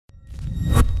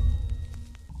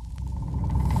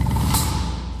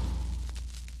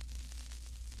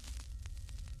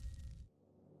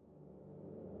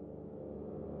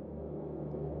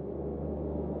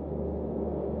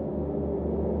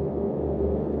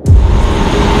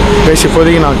Guys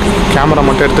இப்போதைக்கு நான் camera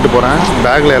மட்டும் எடுத்துகிட்டு போகிறேன்.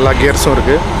 பேக்கில் எல்லா கியர்ஸும்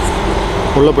இருக்குது.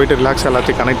 உள்ளே போய்ட்டு ரிலாக்ஸாக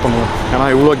எல்லாத்தையும் கனெக்ட் பண்ணுவோம். ஏன்னா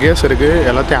இவ்வளோ கியர்ஸ் இருக்குது,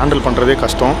 எல்லாத்தையும் ஹேண்டில் பண்ணுறதே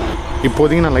கஷ்டம்.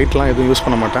 இப்போதைக்கு நான் லைட்லாம் எதுவும் யூஸ்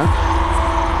பண்ண மாட்டேன்.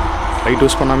 லைட்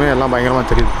யூஸ் பண்ணாமே எல்லாம்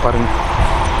பயங்கரமாக தெரியுது பாருங்கள்.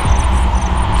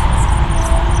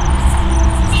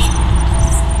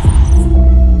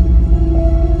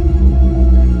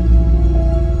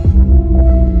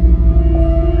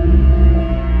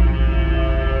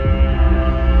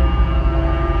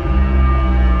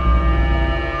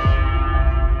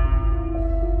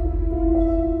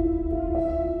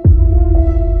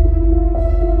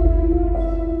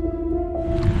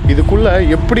 இதுக்குள்ளே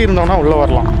எப்படி இருந்தோன்னா உள்ளே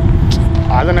வரலாம்,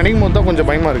 அதை நினைக்கும் போது தான் கொஞ்சம்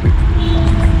பயமாக இருக்குது.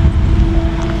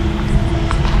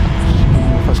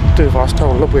 ஃபஸ்ட்டு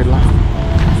ஃபாஸ்ட்டாக உள்ளே போயிடலாம்.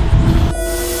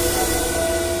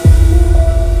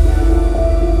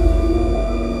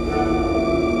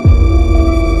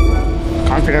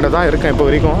 கான்ஃபிடெண்ட்டாக தான் இருக்கேன் இப்போ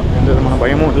வரைக்கும், எந்த விதமான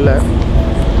பயமும் இல்லை.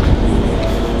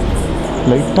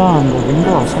 லைட்டாக அந்த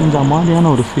விண்டோ அசைஞ்ச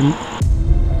மாதிரியான ஒரு ஃபீல்.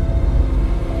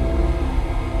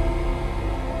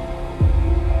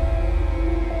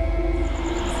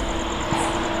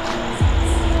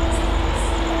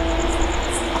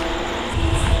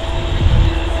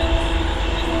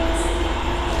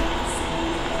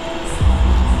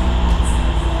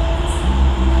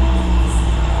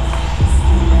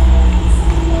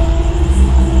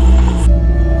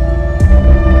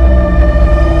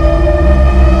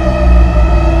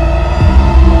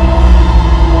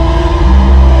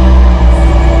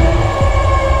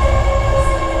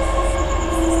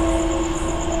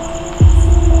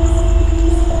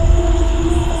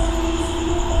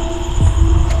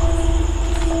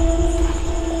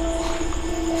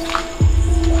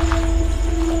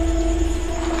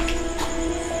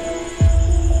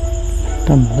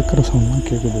 நடக்கிற சவுண்ட்லாம்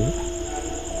கேட்குது.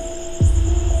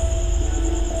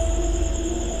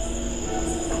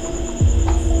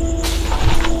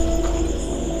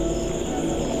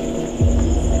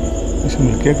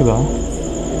 உங்களுக்கு கேட்குதா?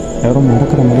 யாரும்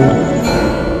நடக்கிற மாதிரி இருக்கு.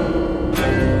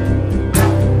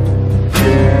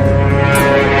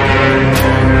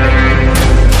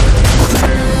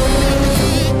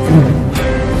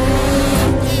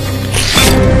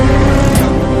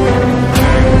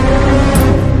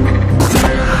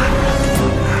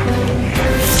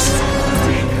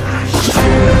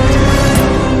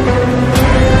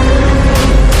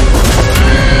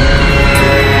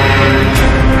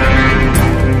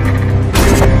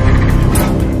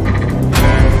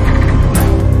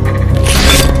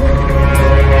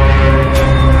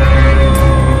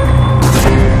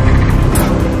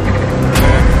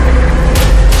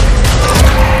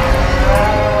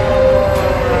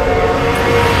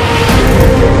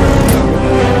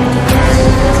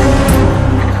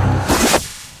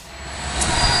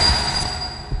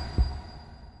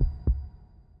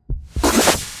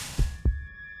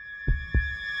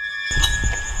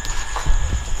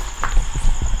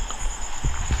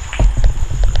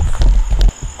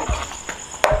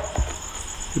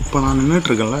 இப்போ நான்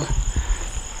நின்றுட்டுருக்கேன்ல,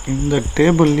 இந்த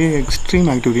டேபிள்லேயே எக்ஸ்ட்ரீம்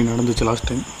ஆக்டிவிட்டி நடந்துச்சு லாஸ்ட்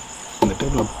டைம். இந்த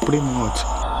டேபிள் அப்படியே மூவ் ஆச்சு.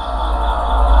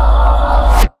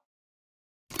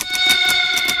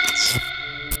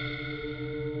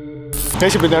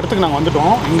 பேசி இப்போ இந்த இடத்துக்கு நாங்கள்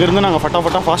வந்துவிட்டோம். இங்கேருந்து நாங்கள்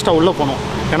ஃபட்டாஃபட்டாக ஃபாஸ்ட்டாக உள்ளே போனோம்.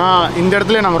 ஏன்னா இந்த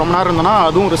இடத்துல நாங்கள் ரொம்ப நேரம் இருந்தோன்னா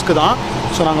அதுவும் ரிஸ்க்கு தான்.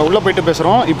 ஸோ நாங்கள் உள்ளே போய்ட்டு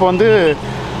பேசுகிறோம். இப்போ வந்து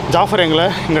ஜாஃபர் எங்களை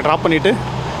இங்கே ட்ராப் பண்ணிவிட்டு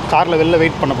காரில் வெளில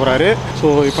வெயிட் பண்ண போகிறாரு. ஸோ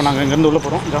இப்போ நாங்கள் இங்கேருந்து உள்ளே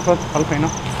போகிறோம். ஜாஃபர் கால்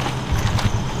ஃபைனா.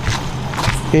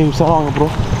 సార్ వాంగ బ్రో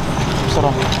సార్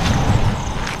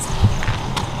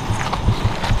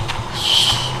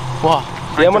వా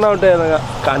ఏమన్నా ఉంటే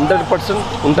 100%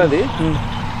 ఉంటుంది.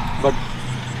 బట్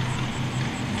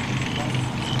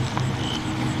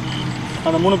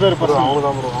அந்த 3 பேர் பர்சன்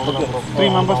அவ்வளோதான் ப்ரோ.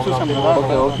 3 మెంబర్స్ చూసాం కదా.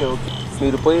 ఓకే ఓకే ఓకే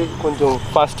మీరు పోయి కొంచెం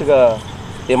ఫాస్ట్గా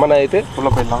ఏమన్నా అయితే உள்ளே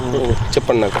போயிடலாம்.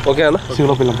 చెప్పండి నాకు. ఓకే అన్న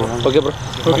சீக்கிரம் போயிடலாம் bro. Okay bro.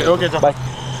 Okay okay bye.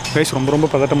 Guys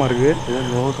ரொம்ப பதட்டமாக இருக்குது.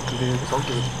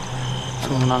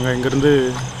 ஸோ நாங்கள் இங்கேருந்து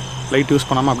லைட் யூஸ்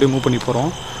பண்ணாமல் அப்படியே மூவ் பண்ணி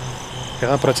போகிறோம்.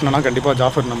 ஏதாவது பிரச்சனைனா கண்டிப்பாக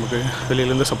ஜாஃபர் நமக்கு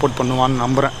வெளியிலேருந்து சப்போர்ட் பண்ணுவான்னு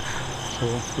நம்புகிறேன். ஸோ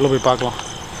உள்ளே போய் பார்க்கலாம்.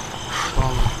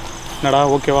 என்னடா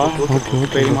ஓகேவா? ஓகே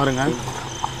ட்ரெயினாக இருங்க.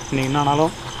 நீ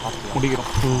என்னானாலும்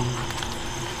முடிக்கிறோம்.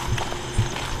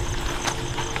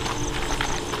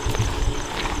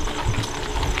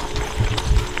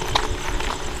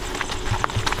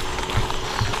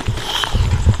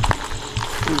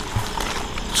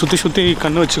 சுற்றி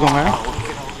கண்ணு வச்சுக்கோங்க.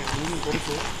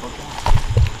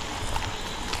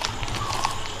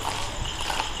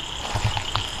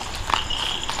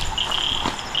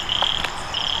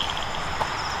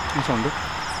 சவுண்டு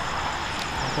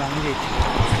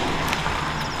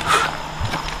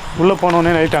உள்ளே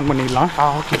போனோடனே லைட் ஆன் பண்ணிடலாம்.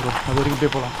 ஓகே ப்ரோ, அது வரைக்கும்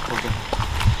போய் போகலாம். ஓகே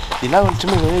எல்லாம்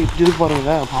வச்சுமே இப்படி இருக்கு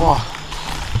பாருங்க. அப்பா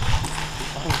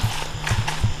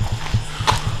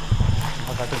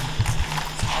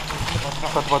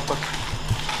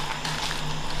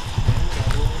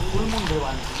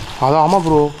அதான். ஆமாம்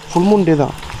ப்ரோ, ஃபுல் மூன் டே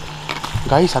தான்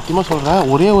காய். சத்தியமாக சொல்கிறேன்,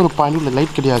 ஒரே ஒரு பாயிண்ட்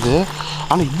லைட் கிடையாது,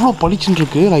 ஆனால் இவ்வளோ பளிச்சுன்னு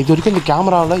இருக்குது. நான் இது வரைக்கும் இந்த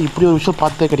கேமராவில் இப்படி ஒரு விஷயம்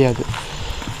பார்த்ததே கிடையாது.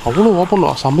 அவ்வளோ ஓப்பன்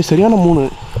செம்ம சரியான மூணு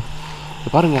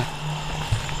பாருங்கள்.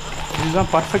 இதுதான்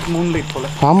பர்ஃபெக்ட் மூன் லைட் போல்.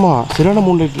 ஆமாம், சரியான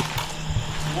மூன் லைட்.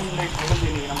 மூன் லைட் வந்து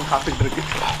இன்றைக்கி நம்ம காத்துக்கிட்டு இருக்கு.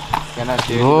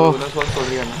 ப்ரோ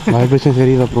வைப்ரேஷன்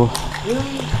சரியில்லை ப்ரோ.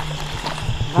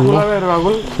 ஃபுல்லாகவே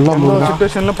ராகுல், எந்த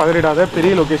சுச்சுவேஷனில் பதறிடாத.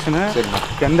 பெரிய லொக்கேஷனு,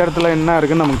 எந்த இடத்துல என்ன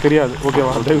இருக்குன்னு நமக்கு தெரியாது.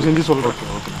 ஓகேவா? தயவு செஞ்சு சொல்கிறேன்.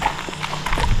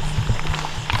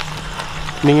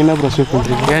 நீங்கள் என்ன ப்ரோ சேவ்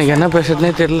பண்ணுறீங்க? எனக்கு என்ன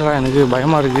பேசுறதுனே தெரியலடா, எனக்கு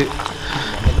பயமாக இருக்குது.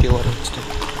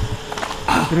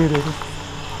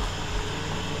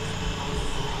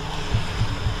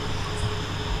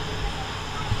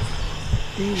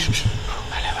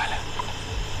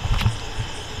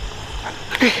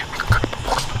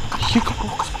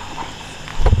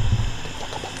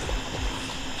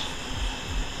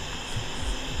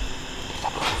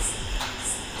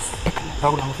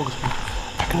 ராகுல் அங்கே ஃபோக்கஸ் பண்ணு.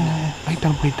 டக்குன்னு லைட்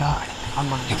ஆன் பண்ணிட்டா.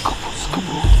 ஆமாம்.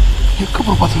 எங்கே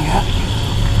ப்ரோ பார்த்தீங்க?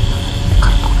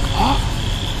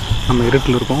 நம்ம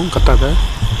இருட்டில் இருக்கோம், கத்தாத.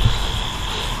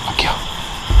 ஓகே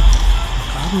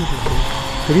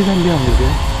தெரியுதா இல்லையா உங்களுக்கு?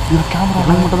 இந்த கேமரா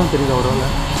எனக்கு மட்டும் தான் தெரியுதா? ஒரு வேலை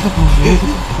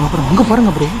அப்புறம் அங்கே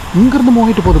பாருங்கள் ப்ரோ, இங்கேருந்து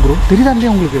மூவிட்டு போகுது ப்ரோ. தெரியுதா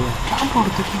இல்லையா உங்களுக்கு? கேமராவோட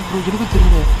தெரியும் ப்ரோ, எனக்கு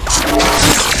தெரியல.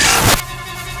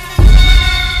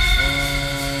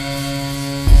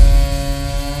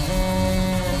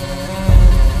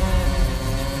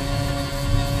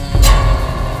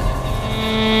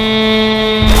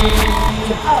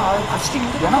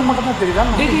 எனக்கு மட்டும் தான் தெரியுதா?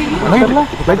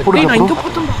 லைட் போடுங்க.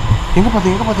 எங்கே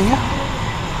பார்த்தீங்க?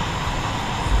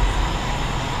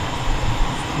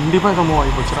 கண்டிப்பாக இதை மூவ்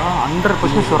ஆகி போச்சுரா.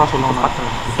 100% ஷூராக சொல்லுவோம்.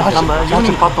 நம்ம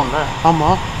ஈவினிங் பார்த்தோம்ல,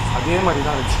 ஆமாம், அதே மாதிரி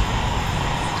தான் இருந்துச்சு.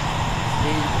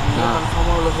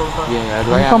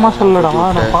 கன்ஃபார்மாக சொல்லடா,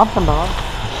 நான் பார்த்தேன்டா.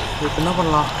 இப்போ என்ன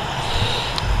பண்ணலாம்?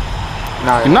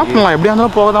 எப்படியா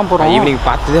இருந்தாலும் போக தான் போகிறோம். ஈவினிங்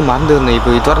பார்த்ததே மறந்துருந்தேன்.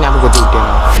 இப்போ இதுவரை ஞாபகம் கொடுத்து விட்டேன்.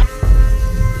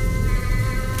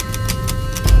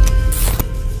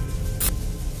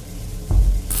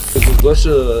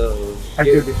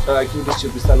 యాక్టివిటీస్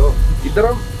చూపిస్తాను.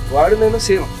 ఇద్దరం వాడినైనా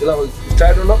సేమ్ ఇలా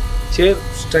స్ట్రైట్ ఉన్నాం. చైర్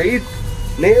స్ట్రైట్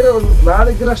నేరు నా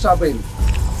దగ్గర స్టాప్ అయింది.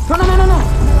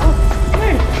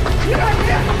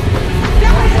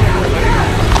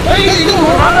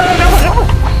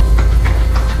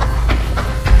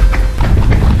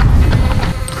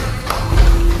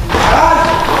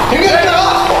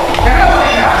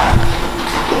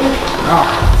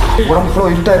 உடம்பு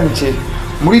ஃபுல்லாக இருட்டாக இருந்துச்சு.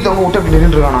 முடி தவங்க விட்டு அப்படி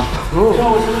நின்றுருக்கானா?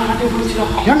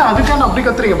 ஏன்டா அதுக்கான அப்படி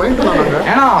கத்துறீங்க? பயந்துட்டாங்க.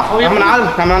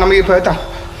 ஏன்னா நம்ம இப்போ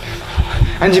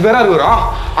 5 பேராக இருக்கிறோம்.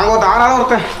 அங்கே ஒருத்தன் 6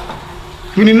 ஒருத்தன்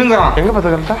இங்கே நின்றுங்கிறான். எங்கே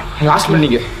பார்த்தா கரெக்டாக? லாஸ்ட்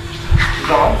பண்ணிக்க.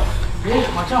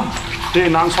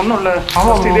 டேய், நாங்கள் சொன்னோம்ல,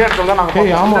 இதே இடத்துல தான்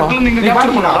நாங்கள். ஆமாம், நீங்கள்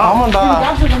கேப்சர் பண்ணாடா? ஆமாண்டா.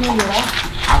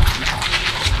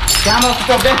 கேமரா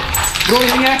சுத்த அப்படியே ப்ரோ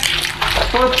இல்லைங்க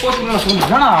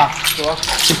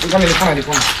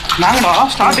நாங்களா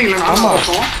ஸ்டார்டிங்கில் நாங்கள்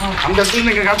பார்த்தோம். அந்த இடத்துல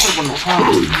நீங்கள் கேப்சர் பண்ணோம்.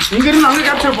 இங்கேருந்து நாங்கள்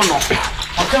கேப்சர் பண்ணோம்.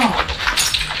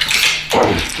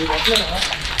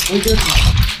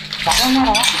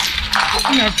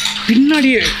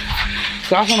 பின்னாடியே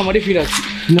கிராஸ் ஆன மாதிரி ஃபீல் ஆச்சு.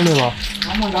 இல்லைவா?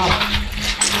 ஆமாண்டா.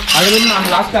 அதுலேருந்து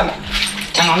நாங்கள் லாஸ்ட்டாக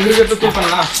நாங்கள் அங்கே இருக்கிறத தூள்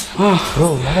பண்ணலாம். ப்ரோ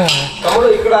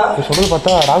ఇక్కడ சொல்றது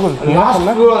பார்த்தா ராகுல்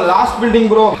லாஸ்ட் பில்டிங்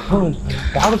ப்ரோ.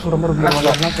 ராகுல் சொல்கிற மாதிரி ராகுல்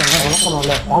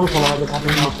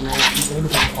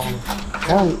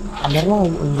அந்த இடம்லாம்.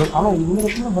 ஆனால் இந்த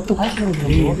இடத்துல மொத்தம்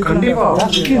காய்ச்சல்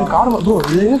கண்டிப்பாக காடு ப்ரோ.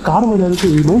 இது காடு மாதிரி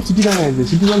இருக்குது. இது நோய் சிட்டி தாங்க. இது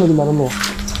சிட்டி தான் இது மறந்தோம்.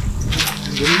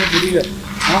 என்ன புரியல.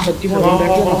 ஆனால் சத்தியமாக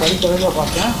கருத்து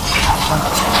பார்த்தேன்.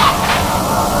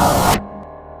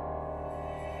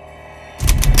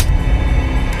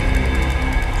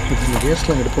 இப்போ இந்த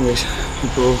கேஸ்லாம் எடுப்போம் கேஸ்.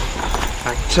 இப்போது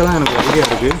ஆக்சுவலாக எனக்கு ஒரு ஐடியா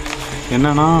இருக்குது.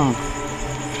 என்னென்னா,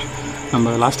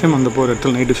 நம்ம லாஸ்ட் டைம் வந்தப்போ ஒரு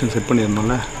இடத்துல நைட் விஷன் செட்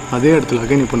பண்ணியிருந்தோம்ல, அதே இடத்துல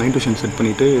அகைன் இப்போ நைட் விஷன் செட்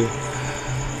பண்ணிவிட்டு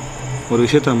ஒரு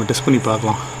விஷயத்தை நம்ம டெஸ்ட் பண்ணி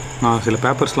பார்க்கலாம். நான் சில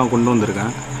பேப்பர்ஸ்லாம் கொண்டு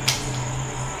வந்திருக்கேன்.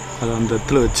 அதை அந்த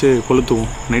இடத்துல வச்சு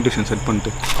கொளுத்துவோம் நைட் விஷன் செட்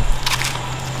பண்ணிட்டு.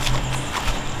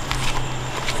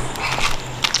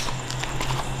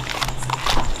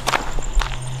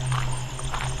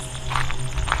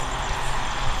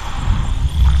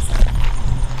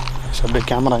 அப்படியே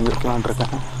கேமரா இங்கே இருக்கலான்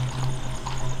இருக்கேன்.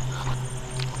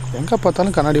 எங்கே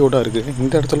பார்த்தாலும் கண்ணாடி ஓட்டாக இருக்குது.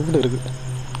 இந்த இடத்துல கூட இருக்குது.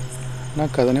 என்ன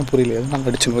கதனே புரியல. எதுவும் நாங்கள்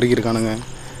அடிச்சு நொறுக்கியிருக்கானுங்க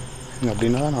இங்கே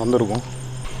அப்படின்னா தான் நான் வந்திருக்கோம்.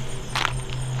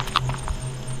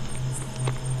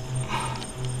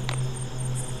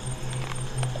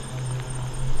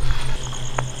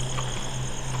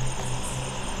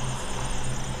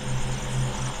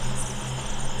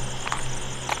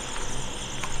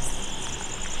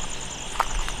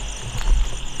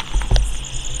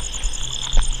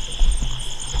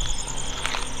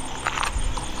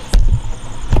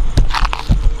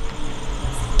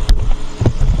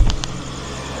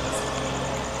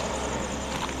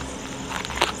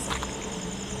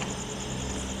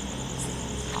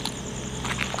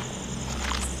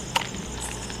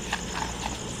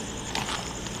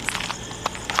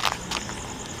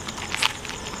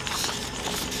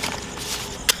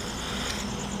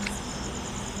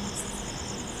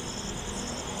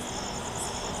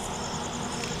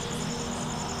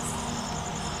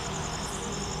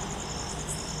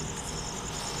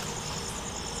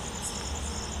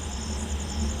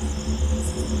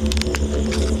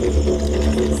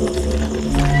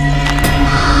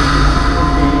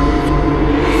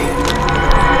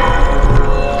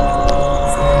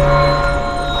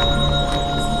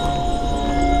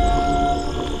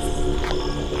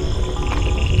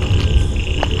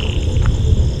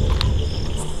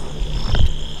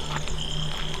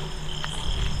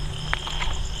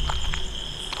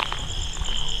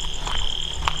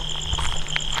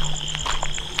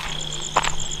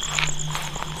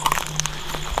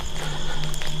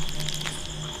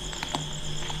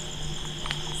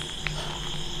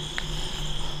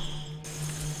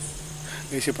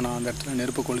 கைஸ் இப்போ நான் அந்த இடத்துல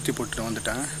நெருப்பு கொளுத்தி போட்டுட்டு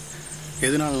வந்துட்டேன்.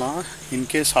 எதுனாலலாம்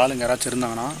இன்கேஸ் ஆளுங்க யாராச்சும்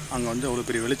இருந்தாங்கன்னா அங்கே வந்து அவ்வளோ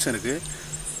பெரிய வெளிச்சம் இருக்குது.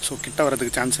 ஸோ கிட்ட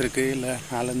வரதுக்கு சான்ஸ் இருக்குது, இல்லை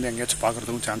மேலேருந்து எங்கேயாச்சும்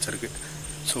பார்க்குறதுக்கும் சான்ஸ் இருக்குது.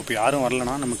 ஸோ இப்போ யாரும்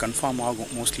வரலன்னா நமக்கு கன்ஃபார்ம்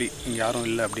ஆகும் மோஸ்ட்லி இங்கே யாரும்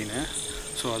இல்லை அப்படின்னு.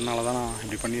 ஸோ அதனால தான் நான்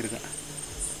இப்படி பண்ணியிருக்கேன்.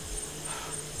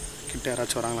 கிட்ட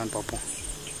யாராச்சும் வராங்களான்னு பார்ப்போம்.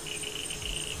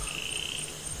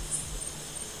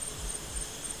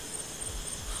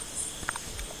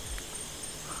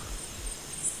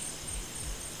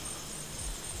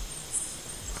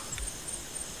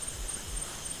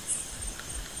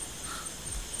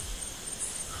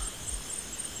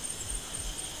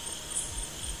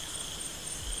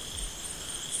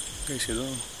 கைஸ் ஏதோ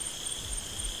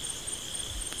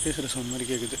பேசுகிற சவுண்ட் மாதிரி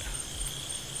கேட்குது.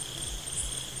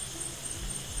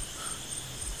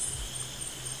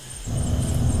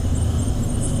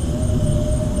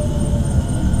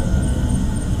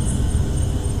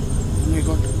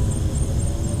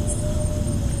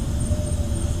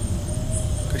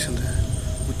 கைஸ் அந்த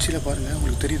உச்சியில் பாருங்கள்,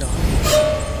 உங்களுக்கு தெரியுதா?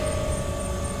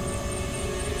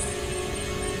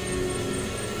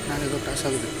 மேலே ஏதோ கிராஸ்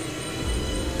ஆகுது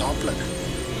டாப்பில்.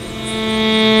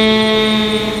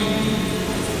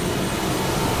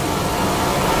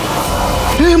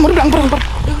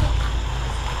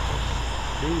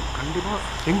 கண்டிப்பா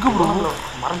எங்க bro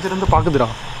மறைஞ்சிருந்து பாக்குதுடா.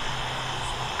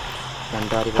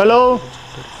 Hello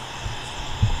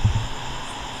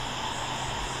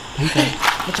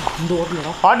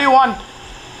what you want?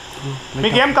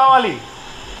 మీకు ఏం కావాలి?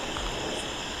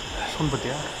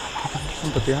 సున్పతియా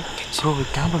బ్రో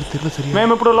కెమెరా తిరగలేదు సరిగా.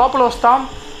 మేము ఇప్పుడు లోపల వస్తాం.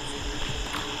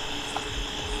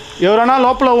 ఎవరైనా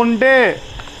లోపల ఉంటే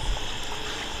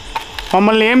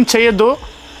మమ్మల్ని ఏం చేయొద్దు.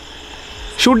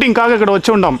 షూటింగ్ కాక ఇక్కడ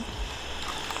వచ్చి ఉంటాం.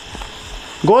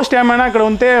 గోస్ట్ ఏమైనా ఇక్కడ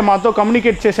ఉంటే మాతో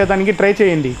కమ్యూనికేట్ చేసేదానికి ట్రై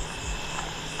చేయండి.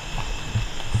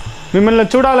 మిమ్మల్ని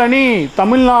చూడాలని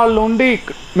తమిళనాడులో ఉండి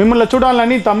మిమ్మల్ని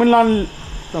చూడాలని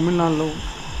తమిళనాడులో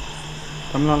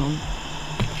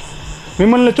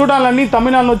మిమ్మల్ని చూడాలని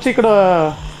తమిళనాడులో వచ్చి ఇక్కడ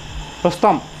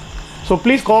వస్తాం. So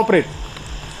please cooperate.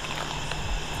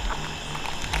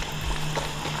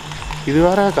 இது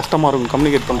வேறு கஷ்டமாக இருக்கும்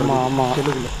கம்யூனிகேட் பண்ணுறோம். ஆமாம்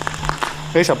தெலுங்குல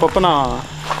கைஸ் அப்பப்போ நான்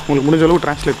உங்களுக்கு முடிஞ்ச அளவுக்கு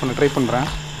ட்ரான்ஸ்லேட் பண்ண ட்ரை பண்ணுறேன்.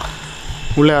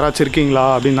 உள்ளே யாராச்சும் இருக்கீங்களா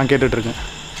அப்படின்னு நான் கேட்டுட்ருக்கேன்.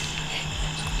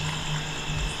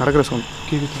 நடக்கிற சவுண்ட்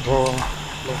கேட்குது.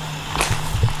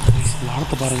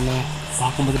 நாடத்தை பாருங்களேன்,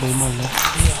 பார்க்கும்போது பயமா இல்லை.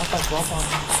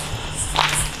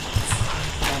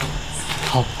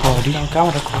 அப்பாடி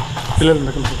கேமரா இல்லை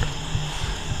நடக்கணும் சொல்கிறேன்.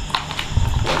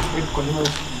 கொஞ்சமாக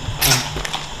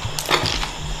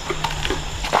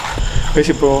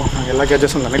பேசி இப்போது நாங்கள் எல்லா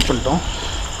கேஜஸும் கனெக்ட் பண்ணிட்டோம்.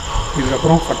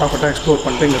 இதுக்கப்புறம் ஃபட்டாஃபட்டாக எக்ஸ்ப்ளோர்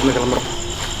பண்ணிட்டு இங்கேருந்து கிளம்புறோம்.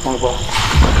 வாங்கப்பா.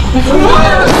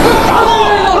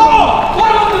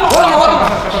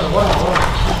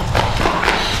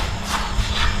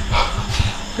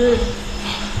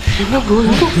 என்ன ப்ரோ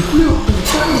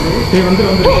வந்து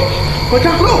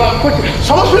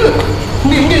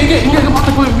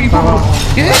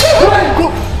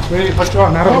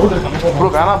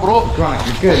வேணாம் ப்ரோ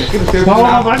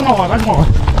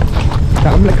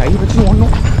தலைமையில் கை வச்சு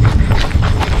ஒன்றும்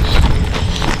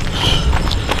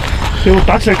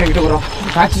டார்ச் லைட் எங்கிட்ட வரும்.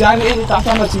 டார்ச் ஜானே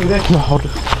தாத்தா வச்சுக்குது.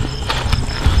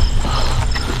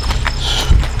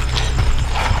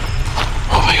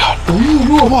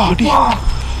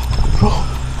 ப்ரோ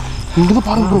இங்கே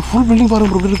பாருங்க ப்ரோ, ஃபுல் பில்டிங் பாருங்க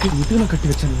ப்ரோ. இருக்கு வீட்டுல கட்டி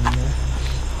வச்சேன்.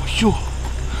 ஐயோ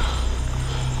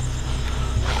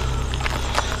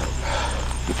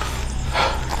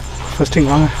ஃபஸ்ட்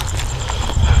இங்கே வாங்க.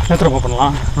 நேத்திரமா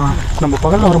பண்ணலாம். நம்ம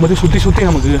பகலில் வரும்போது சுற்றி சுற்றி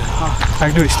நமக்கு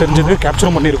ஆக்டிவிட்டிஸ் தெரிஞ்சது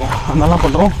கேப்சரும் பண்ணியிருக்கோம். அதனாலாம்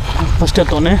பண்ணுறோம். ஃபஸ்ட்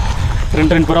எடுத்தோடனே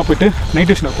ரெண்டு பேராக போயிட்டு நைட்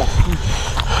டியூஷன் வைப்போம்.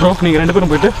 ப்ரோ நீங்கள் 2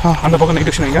 பேரும் போயிட்டு அந்த பக்கம் நைட்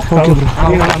டியூஷன் வைங்க. Okay bro.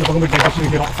 அந்த பக்கம் போயிட்டு நைட் டியூஷன்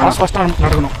வைக்கிறோம். ஃபஸ்ட்டாக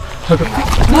நடக்கணும்.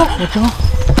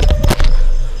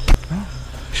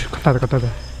 கட்டாத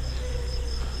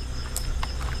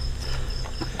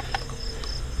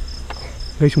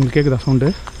கைஸ் உங்களுக்கு கேட்குதா சவுண்டு?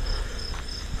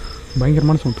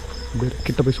 பயங்கரமான சவுண்டு. அப்படியே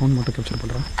கிட்ட போய் சவுண்ட் மட்டும் கேப்சர்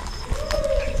பண்ணுறேன்.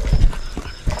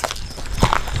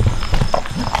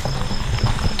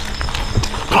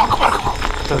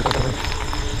 கட்டாது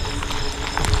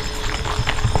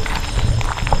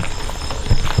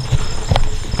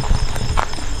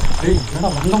என்னடா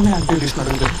வந்தோமே ஆக்டிவிட்டிஸ்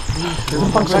நடக்குது.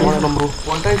 ப்ரோ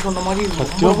ஒன் டைம் சொன்ன மாதிரி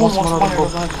சத்தியமாக மோசமான ப்ரோ.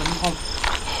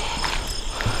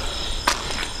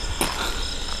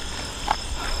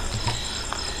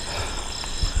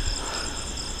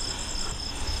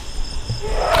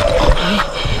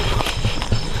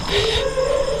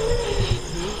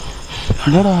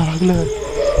 என்னடா ராகுல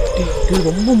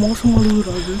ரொம்ப மோசமாக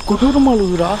அழுகுறா, அது கொடூரமாக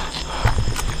அழுகுறா.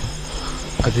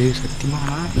 அது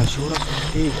சத்தியமாக நான் ஷூராக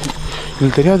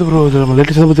எனக்கு தெரியாது ப்ரோ. இது நம்ம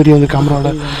லேட்டஸ்டாக தெரியும் அந்த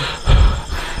கேமராவில்.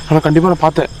 ஆனால் கண்டிப்பாக நான்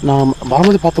பார்த்தேன், நான்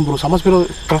வரும்போது பார்த்தேன் ப்ரோ. செம ஸ்பீடாக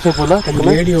கிராஸ் ஆகி போகல.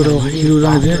 லேடியோட இது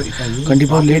தான் இது.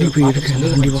 கண்டிப்பாக லேடி போய்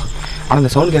இருக்குது கண்டிப்பாக. ஆனால்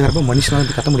இந்த சவுண்ட் கேட்குறப்ப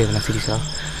மனுஷனால கத்த முடியாதுண்ணா சீரியஸாக.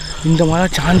 இந்த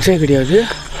மாதிரி சான்ஸே கிடையாது.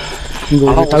 இங்கே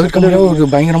ஒரு தவிர்க்க முடியாத ஒரு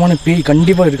பயங்கரமான பேய்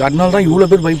கண்டிப்பாக இருக்குது. அதனால தான் இவ்வளோ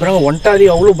பேர் பயப்படுறாங்க. ஒன்ட்டாரி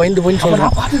அவ்வளோ பயந்து போயின்னு சொல்கிறேன்.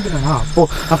 நான் பார்த்துக்கிறேண்ணா.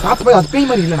 அப்போது நான் பார்த்த அது பேய்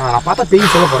மாதிரி இல்லைண்ணா. நான் பார்த்தா பேய்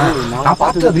சொல்ல போகிறேன். நான்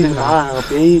பார்த்து அது இல்லைண்ணா.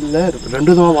 பேய் இல்லை, 2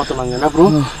 விதமாக பார்த்தோம் நாங்கள். என்ன ப்ரோ,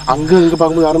 அங்கே இங்கே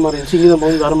பார்க்கும்போது வேறு மாதிரி இருந்துச்சு, இங்கே தான்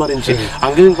பார்க்கும்போது வேறு மாதிரி இருந்துச்சு.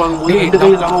 அங்கேயும் பார்க்கும்போது 2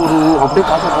 கை இல்லாமல் ஒரு அப்படியே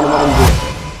காசா போன மாதிரி இருந்துச்சு.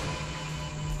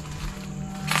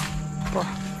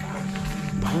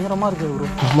 பயங்கரமாக இருக்குது ப்ரோ.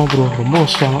 ஆமாம் ப்ரோ, ரொம்ப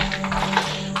கஷ்டம்.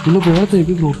 இன்னும் இப்போ இடத்த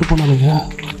எப்படி ப்ரோ விட்டு போனானுங்க?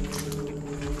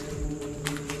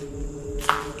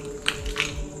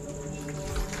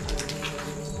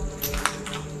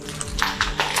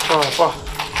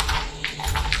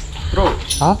 ப்ரோ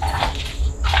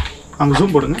அங்கே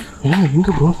ஜூம் போடுங்க.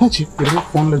 எங்கே ப்ரோ என்னாச்சு?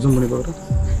 ஃபோனில் ஜூம் பண்ணி பார்க்குறேன்.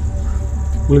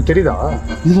 உங்களுக்கு தெரியுதா?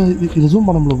 இது ஜூம்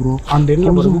பண்ண முடியல ப்ரோ. அந்த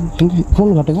எண்ணில் பாருங்க. எங்கே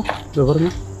ஃபோனில் காட்டுங்க. இதை பாருங்க,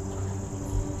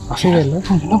 அசைவே இல்லை.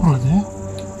 என்ன ப்ரோ இது?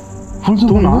 ஃபுல்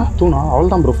ஜூம் தூணா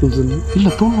அவள் தான் ப்ரோ ஃபுல் ஜூம்.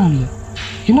 இல்லை தூணா இல்லை.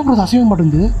 என்ன ப்ரோ இது அசைவே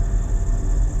மாட்டேங்குது?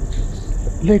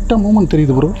 லைட்டாக மூமெண்ட்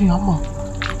தெரியுது ப்ரோ. ஆமாம்.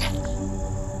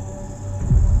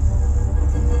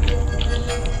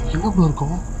 என்ன ப்ரோ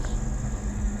இருக்கும்?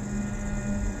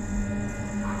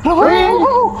 ப்ரோ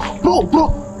ப்ரோ ப்ரோ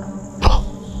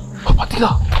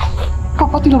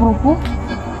பார்த்தீங்களா ப்ரோ?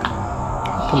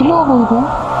 என்ன ப்ரோ இருக்கும்?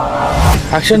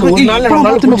 ஆக்சுவலி ஒரு நாள்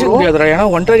நம்மளால புரிஞ்சிக்க முடியாதுடா. ஏன்னா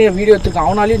ஒன்றரை வீடியோ எடுத்துக்க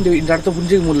அவனாலே இந்த இடத்த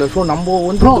புரிஞ்சிக்க முடியல. ஸோ நம்ம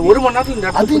வந்து 1 மணி நேரத்தில் இந்த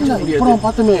இடத்த புரிஞ்சிக்க முடியாது. இப்போ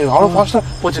பார்த்தோமே அவ்வளோ ஃபாஸ்ட்டாக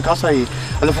போச்சு காசாகி.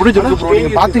 அந்த ஃபுட்டேஜ் எடுத்து ப்ரோ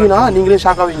நீங்கள் பார்த்தீங்கன்னா நீங்களே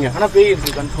ஷாக் ஆவீங்க. ஆனால் பேய்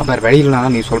இருக்குது கன்ஃபார்ம். வேறு வழியில்ண்ணா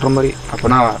நீ சொல்கிற மாதிரி.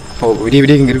 அப்போனா இப்போ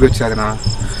விடிய இங்கே இருக்க வச்சாதுண்ணா.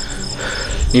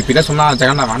 நீ இப்போ என்ன சொன்னால்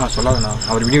ஜெகண்ணா வேணாம் சொல்லாதுண்ணா.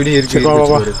 அவர் விடிய இருக்கு.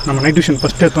 நம்ம நைட் டியூஷன்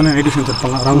ஃபஸ்ட்டு எடுத்தோன்னே நைட் டியூஷன் செட்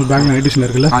பண்ணலாம். ராகுல் பேங்க் நைட் டியூஷன்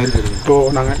இருக்குல்ல. இருக்குது. ஸோ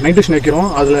நாங்கள் நைட் டியூஷன் வைக்கிறோம்.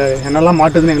 அதில் என்னெல்லாம்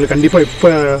மாட்டுதுன்னு எங்களுக்கு கண்டிப்பாக இப்போ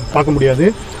பார்க்க முடியாது.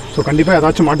 ஸோ கண்டிப்பாக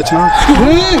ஏதாச்சும் மாட்டுச்சுன்னா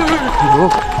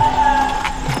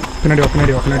பின்னாடி வா.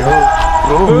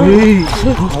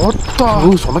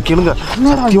 சொல்ல கேளுங்க.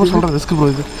 சத்தியமாக சொல்கிறேன் ரிஸ்க் ப்ரோ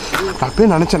இது. நான் அப்பயே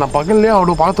நினச்சேன், நான் பகல்லே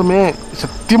அவ்வளோ பார்த்தோமே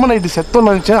சத்தியமாக நைட்டு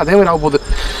செத்தோன்னு நினச்சேன். அதே மாதிரி ஆக போகுது.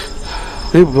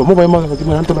 ரொம்ப பயமாக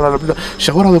சத்தியமாக நேரத்தில் நான் அப்படி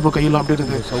ஷவர் ஆகுது ப்ரோ. கையில் அப்படி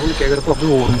இருக்குது. சவுண்ட் கேட்குறப்போ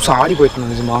அப்படியே ஒரு நிமிஷம் ஆடி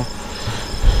போயிட்டு நிஜமா.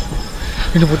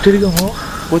 என்னை பொறுத்த வரைக்கும்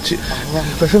போச்சு.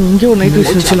 பெருசாக இங்கே ஒரு நைட்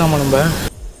விஷயம் வச்சுலாமா நம்ம?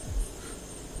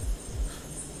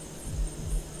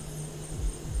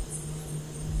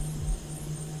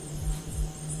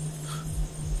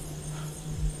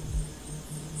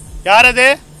 யார் அது?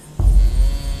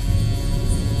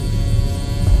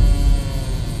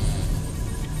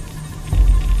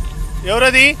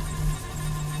 ఎవరది?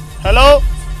 హలో,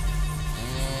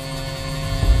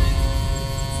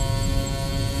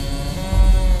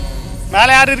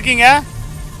 மேலே யார் இருக்கீங்க?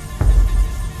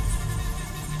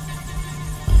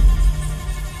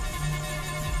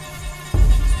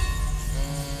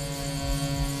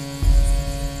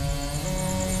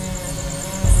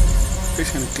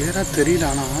 எனக்கு கிளியரா தெரியல.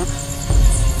 ஆனா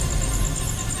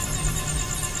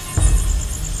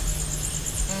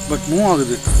பட் மூவ்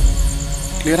ஆகுது,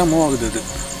 கிளியரா மூவ் ஆகுது. அது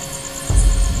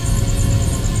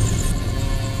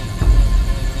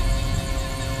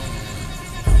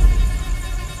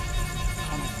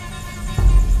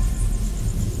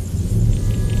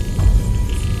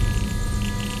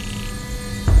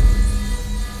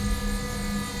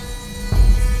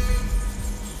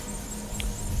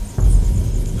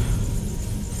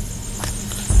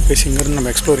இங்கேருந்து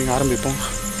நம்ம எக்ஸ்ப்ளோரிங் ஆரம்பிப்போம்.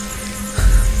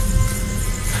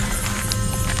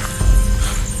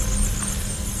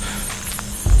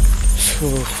 ஸோ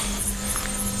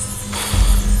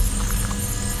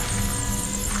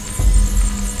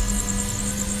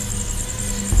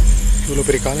இவ்வளோ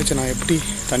பெரிய காலேஜை நான் எப்படி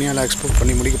தனியால் எக்ஸ்ப்ளோர்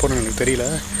பண்ணி முடிக்க போகிறேன்னு எனக்கு தெரியல.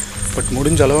 பட்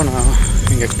முடிஞ்ச அளவு நான்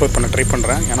இங்கே எக்ஸ்ப்ளோர் பண்ண ட்ரை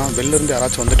பண்ணுறேன். ஏன்னா வெளிலேருந்து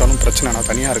யாராச்சும் வந்துட்டாலும் பிரச்சனை, நான்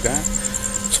தனியாக இருக்கேன்.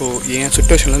 ஸோ என்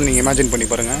சுச்சுவேஷன்லேருந்து நீங்கள் இமேஜின் பண்ணி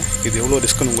பாருங்கள், இது எவ்வளோ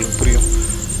ரிஸ்க்குன்னு உங்களுக்கு புரியும்.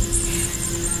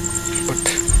 But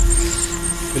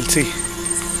will see.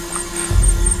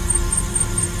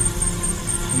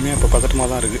 உண்மையாக இப்போ பதட்டமாக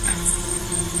தான் இருக்குது.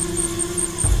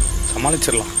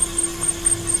 சமாளிச்சிடலாம்.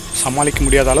 சமாளிக்க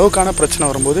முடியாத அளவுக்கான பிரச்சனை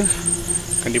வரும்போது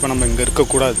கண்டிப்பாக நம்ம இங்கே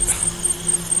இருக்கக்கூடாது.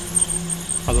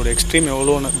 அதோட எக்ஸ்ட்ரீம்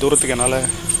எவ்வளோ தூரத்துக்கு என்னால்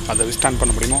அதை விஸ்டாண்ட்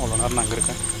பண்ண முடியுமோ அவ்வளோ நேரம் நான் அங்கே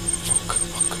இருக்கேன்.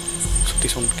 சுற்றி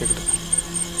சவுண்ட் கேட்குது.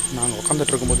 நாங்கள்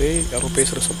உட்காந்துட்டு இருக்கும்போதே யாரோ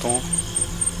பேசுகிற சத்தம்,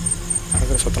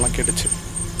 நடக்கிற சத்தம்லாம் கேட்டுச்சு.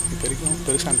 இப்போ வரைக்கும்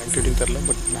பெருசாக அந்த ஆக்டிவிட்டின்னு தெரில.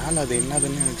 பட் மேலே அது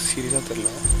என்னதுன்னு எனக்கு சீரியஸாக தெரில.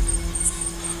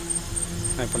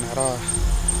 நான் இப்போ நேராக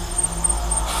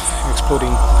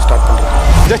எக்ஸ்ப்ளோரிங் ஸ்டார்ட் பண்ணுறேன்.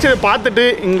 ஜஸ்ட் இதை பார்த்துட்டு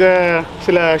இங்கே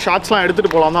சில ஷார்ட்ஸ்லாம்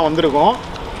எடுத்துகிட்டு போகலாம் தான் வந்திருக்கோம்.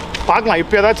 பார்க்கலாம்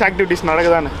இப்போ ஏதாச்சும் ஆக்டிவிட்டிஸ்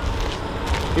நடக்குதான்னு.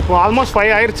 இப்போ ஆல்மோஸ்ட்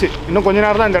 5 ஆயிடுச்சு. இன்னும் கொஞ்ச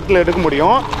நேரம் தான் இந்த இடத்துல எடுக்க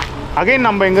முடியும். அகைன்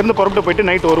நம்ம இங்கேருந்து புறப்பட்டு போயிட்டு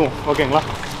நைட் வருவோம். ஓகேங்களா?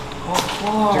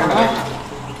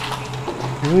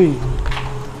 ஏய்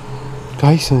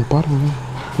காய்ஸ் பாருங்க.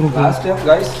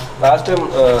 லாஸ்ட் டைம்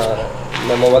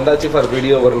நம்ம வந்தாச்சு ஃபார்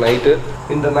வீடியோ ஒரு நைட்டு.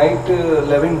 இந்த night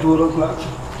 11-12 o'clock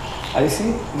I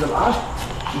see in the last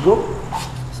go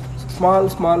small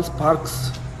sparks.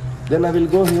 Then I will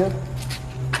go here.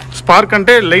 Spark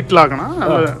ante light lagana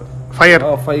fire.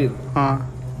 Fire.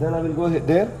 Then I will go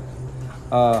there.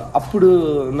 Appudu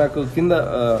naku kinda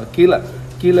keela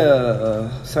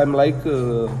some like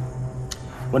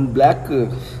one black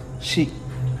sheep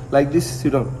like this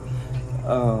sit down.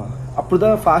 Appuda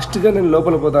fast ga nenu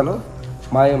lopala podano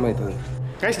mayam aitadu.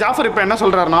 Guys Jaffer இப்போ என்ன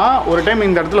சொல்கிறாருன்னா, ஒரு time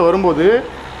இந்த இடத்துல வரும்போது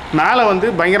மேலே வந்து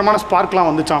பயங்கரமான ஸ்பார்க்லாம்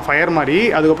வந்துச்சான் ஃபயர் மாதிரி.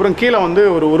 அதுக்கப்புறம் கீழே வந்து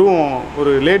ஒரு உருவம்,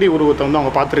 ஒரு லேடி உருவத்தை வந்து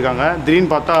அவங்க பார்த்துருக்காங்க.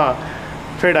 திடீர்னு பார்த்தா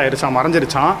ஃபேட் ஆகிருச்சான்,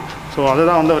 மறைஞ்சிருச்சான். ஸோ அதை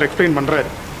தான் வந்து அவர் எக்ஸ்பிளைன் பண்ணுறாரு.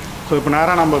 ஸோ இப்போ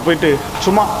நேராக நம்ம போயிட்டு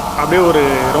சும்மா அப்படியே ஒரு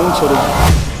ரவுண்ட்ஸ்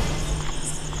வருவோம்.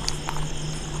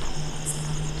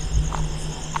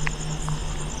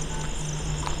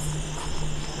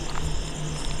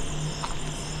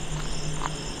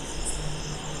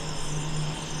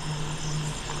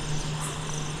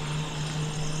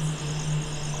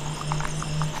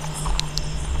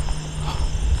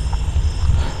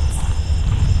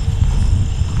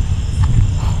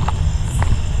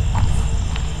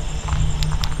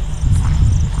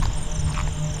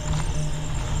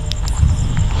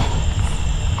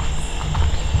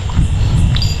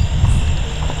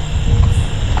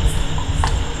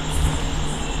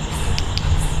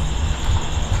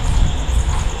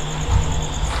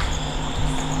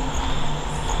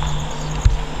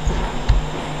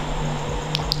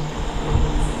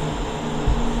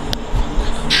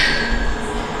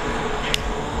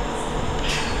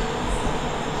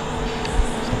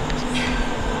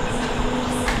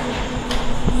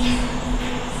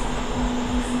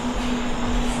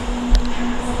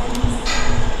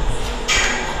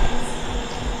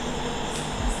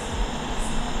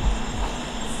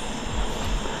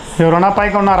 ఎవరన్నా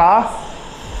పైకి ఉన్నారా?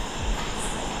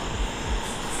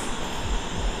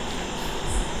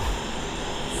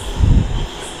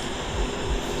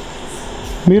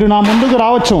 మీరు నా ముందుకు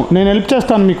రావచ్చు, నేను హెల్ప్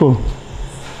చేస్తాను మీకు.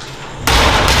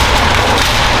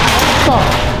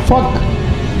 ఫక్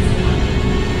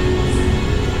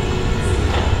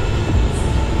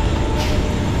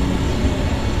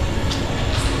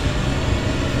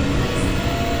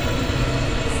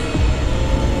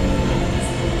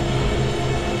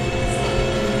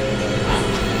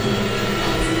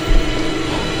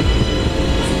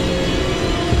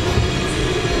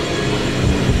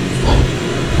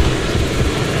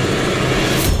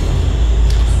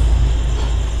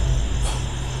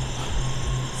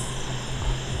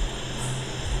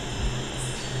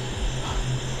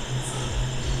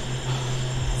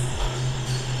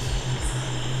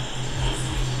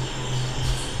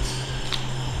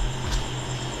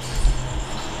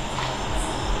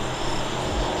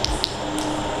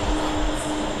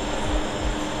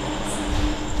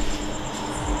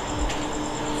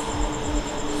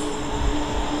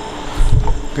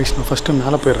கைஸ், நான் ஃபஸ்ட்டு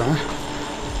மேலே போயிடுறேன்.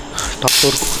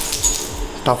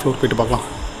 டாப் ஃப்ளோர் போயிட்டு பார்க்கலாம்.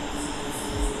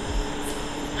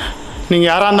 நீங்கள்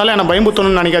யாராக இருந்தாலும் என்னை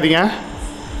பயமுத்தணும்னு நினைக்காதீங்க.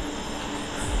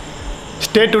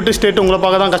 ஸ்டேட் விட்டு ஸ்டேட் உங்களை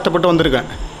பார்க்க தான் கஷ்டப்பட்டு வந்திருக்கேன்.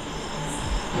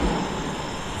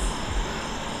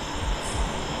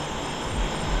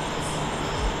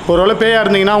 ஒருவேளை பேயாக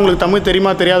இருந்தீங்கன்னா உங்களுக்கு தமிழ்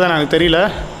தெரியுமா தெரியாதான்னு எனக்கு தெரியல.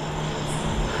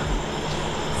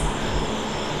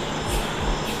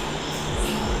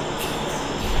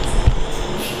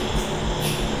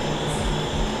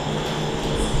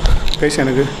 கைஸ்,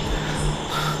 எனக்கு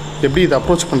எப்படி இதை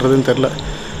அப்ரோச் பண்ணுறதுன்னு தெரில.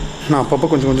 நான் அப்பப்போ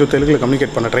கொஞ்சம் தெலுங்கில்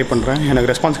கம்யூனிகேட் பண்ண ட்ரை பண்ணுறேன். எனக்கு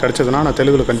ரெஸ்பான்ஸ் கிடச்சதுன்னா நான்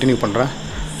தெலுங்கில் கண்டினியூ பண்ணுறேன்.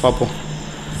 பார்ப்போம்.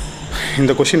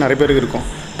 இந்த கொஷின் நிறைய பேருக்கு இருக்கும்,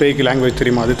 பேய்க்கு லாங்குவேஜ்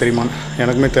தெரியுமா அது தெரியுமான்னு.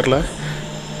 எனக்குமே தெரில.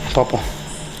 பார்ப்போம்.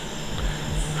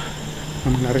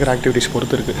 நமக்கு நடக்கிற ஆக்டிவிட்டிஸ்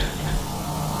பொறுத்து இருக்குது.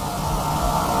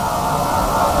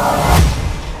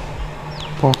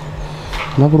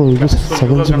 என்ன ப்ரோ இது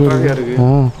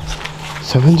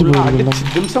செவன்ஜி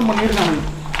திம்சம் பண்ணியிருக்காங்க.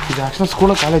 இது ஆக்சுவலாக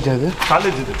ஸ்கூலில் காலேஜ் அது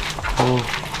காலேஜ் இது. ஓ,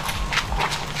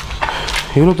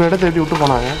 இவ்வளோ பேர் இடத்த எப்படி விட்டு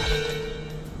போனாங்க?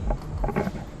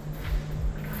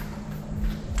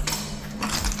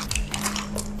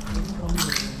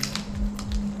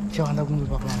 சரி அந்த கும்பி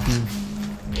பார்க்கலாம்.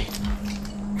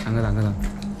 அங்கே தான்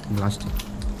லாஸ்ட்டு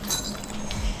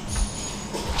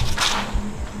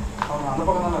அவங்க அந்த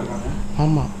பக்கம் தானே இருக்காங்க.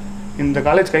 ஆமாம், இந்த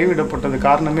காலேஜ் கைவிடப்பட்டது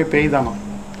காரணமே பேய் தானா.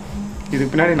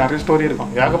 இதுக்கு பின்னாடி நிறைய ஸ்டோரி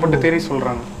இருக்கும், ஏகப்பட்ட தேரி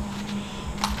சொல்கிறாங்க.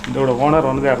 இதோட ஓனர்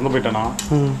வந்து இறந்து போயிட்டானா,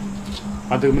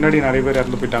 அதுக்கு முன்னாடி நிறைய பேர்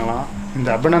இறந்து போயிட்டாங்களாம். இந்த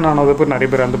அபனன் ஆனது பேர் நிறைய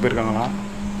பேர் இறந்து போயிருக்காங்களாம்.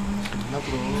 என்ன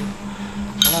ப்ரோ.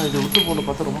 ஆனால் இதை விட்டு போன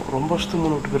பார்த்தா ரொம்ப வருஷத்துக்கு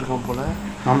முன்னே விட்டு போயிருக்கான் போல்.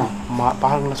 ஆமாம்,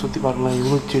 பாருங்களேன், சுற்றி பாருங்களேன்,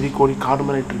 இவ்வளோ செடி கொடி காடு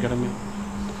மாதிரி ஆகிட்டு இருக்கு இடமே.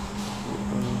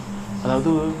 அதாவது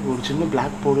ஒரு சின்ன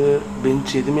பிளாக் போர்டு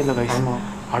பெஞ்ச் எதுவுமே இல்லை கைஸ்.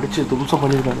 அடித்து தும்சம்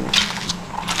பண்ணியிருக்காங்க.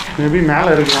 மேபி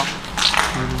மேலே இருக்கலாம்.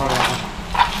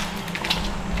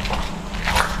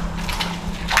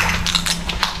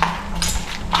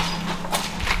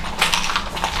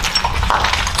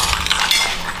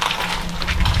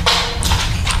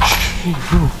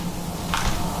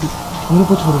 எங்கே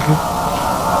போச்சு இருக்கு?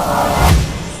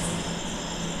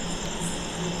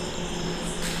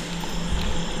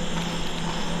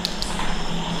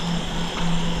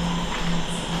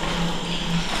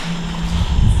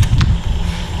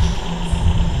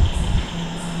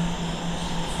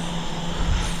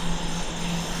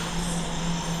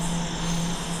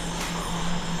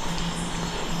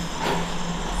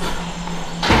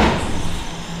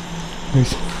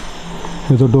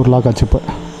 ஏதோ டோர் லாக் ஆச்சு. இப்போ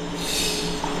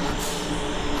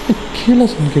கீழே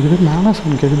சவுண்ட் கேட்குது, மேலே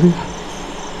சவுண்ட் கேட்குது.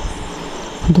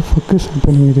 அந்த ஃபக்கு சவுண்ட்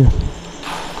பண்ணிடுது.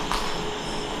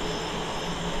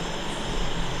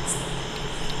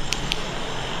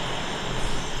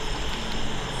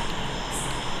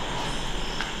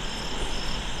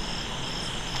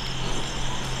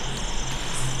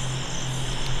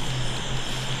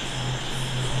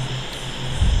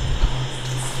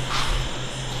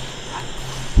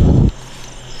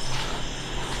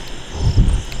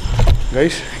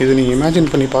 கைஸ், இது நீங்கள் இமேஜின்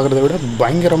பண்ணி பார்க்குறத விட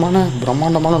பயங்கரமான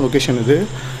பிரம்மாண்டமான லொக்கேஷன் இது.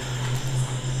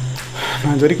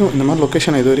 நான் இது வரைக்கும் இந்த மாதிரி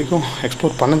லொக்கேஷனை இது வரைக்கும்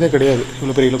எக்ஸ்ப்ளோர் பண்ணதே கிடையாது,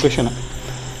 இவ்வளோ பெரிய லொக்கேஷனை.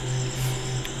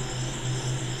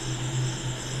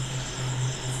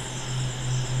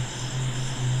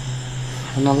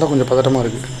 அதனால தான் கொஞ்சம் பதட்டமாக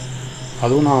இருக்குது.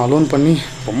 அதுவும் நான் அலோன் பண்ணி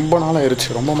ரொம்ப நாள்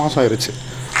ஆயிடுச்சு, ரொம்ப மாதம் ஆயிடுச்சு.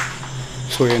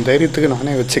 ஸோ என் தைரியத்துக்கு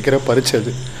நானே வச்சுக்கிற பரிச்சு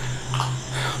அது.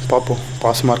 பார்ப்போம்,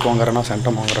 பாஸ் மார்க் வாங்குறேன்னா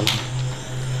சென்டம் வாங்குறேன்னா.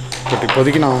 பட்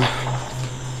இப்போதைக்கு நான்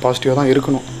பாசிட்டிவாக தான்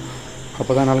இருக்கணும்.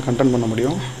 அப்போ தான் என்னால் கண்டென்ட் பண்ண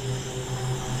முடியும்.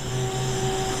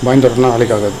 பயந்துட்டுனா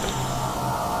நாளைக்கு ஆகாது.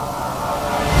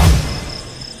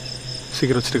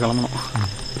 சீக்கிரம் வச்சுட்டு கிளம்பணும்.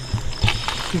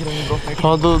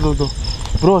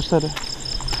 ப்ரோ சார்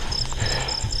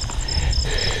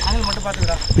மட்டும்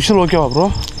பார்த்துக்கடா. விஷுவல் ஓகேவா ப்ரோ?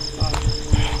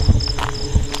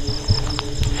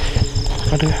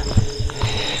 காட்டுங்க.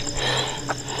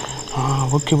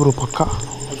 ஓகே ப்ரோ, பக்கா.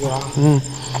 ஓகேவா?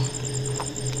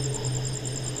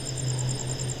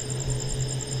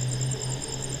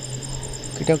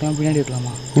 கிட்ட வைக்கலாம், பின்னாடி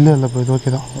வைக்கலாமா? இல்லை ப்ரோ, இது ஓகே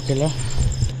தான். ஓகேல,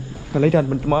 லைட் ஆன்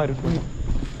பண்ணிட்டுமா இருக்கும்.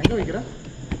 எங்கே வைக்கிறேன்?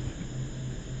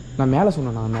 நான் மேலே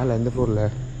சொன்னேன். நான் மேலே எந்த ஃப்ளோரில்?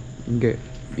 இங்கே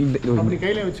இந்த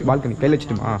கையில் வச்சு கையில்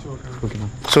வச்சுட்டுமா? ஓகேண்ணா.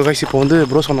 ஸோ கைஸ், இப்போ வந்து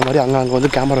ப்ரோ சொன்ன மாதிரி அங்கே வந்து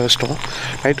கேமரா வச்சிட்டோம்.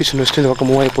 நைட் விஷன் வச்சுட்டு இந்த பக்கம்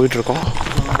மூவாகி போயிட்டுருக்கோம்.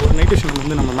 ஒரு நைட் விஷன்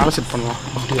வந்து நம்ம மேலே செட் பண்ணலாம்.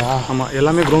 அப்படியா? ஆமாம்,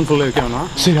 எல்லாமே கிரவுண்ட் ஃப்ளோரில் வைக்கணும்னா.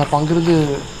 சரி, அப்போ அங்கேருந்து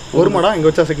ஒரு மாடா இங்கே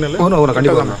வச்சா சிக்னல் ஒரு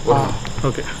கண்டிப்பாக.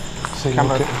 ஓகே, சரி.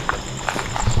 கேமரா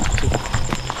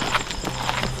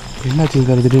என்னாச்சு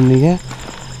இருக்காரு திடீர்னு? நீங்கள்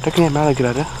டக்குனு மேலே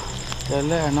வைக்கிறாரு.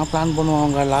 இல்லை என்ன பிளான்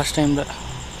பண்ணுவாங்க லாஸ்ட் டைமில்.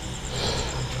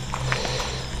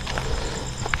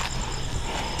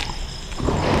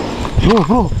 ப்ரோ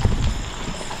ப்ரோ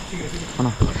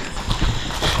அண்ணா,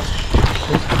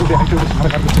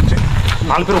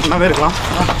 4 பேர் ஒன்றாவே இருக்கலாம்.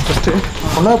 ஃபஸ்ட்டு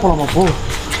ஒன்றாவே போகலாமா? போ.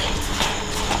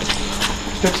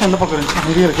 ஸ்டெப்ஸ் எந்த பக்கம் இருந்துச்சு?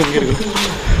 இங்கே இருக்குது, இங்கே இருக்குது.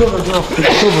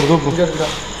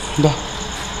 இந்தா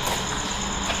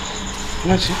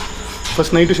என்னாச்சு?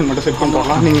 ஃபஸ்ட் நைட் விஷன் மட்டும் செட்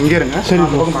பண்ணிட்டு நீங்கள் இங்கே இருங்க. சரி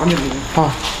ப்ரோ. மறந்துடுங்க.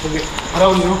 ஓகே.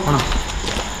 அதாவது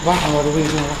வா,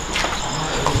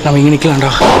 நம்ம இங்கே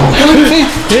நிற்கலாம்டா.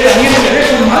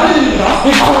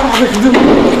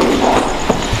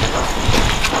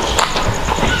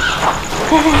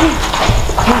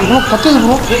 பத்தது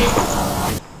ப்ரோ.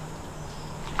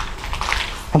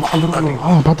 அந்த ரூம்ல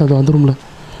பார்த்தா அது அந்த ரூமில்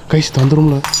கைஸ், அந்த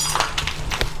ரூமில்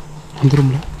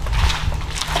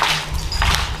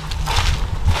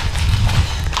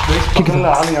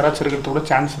ஆளுங்க யாராச்சும் இருக்கிறது கூட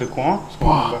சான்ஸ் இருக்கும்.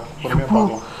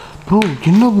 ப்ரோ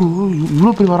என்ன ப்ரோ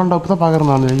இவ்வளோ பெரிய வராண்டா? அப்போ தான்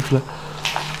பார்க்குறேன் நான் லைஃப்பில்.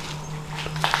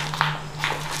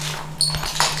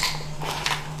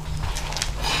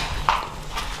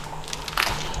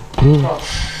 ப்ரோ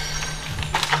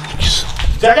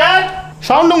ஜெகன்,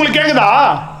 சவுண்ட் உங்களுக்கு கேட்குதா?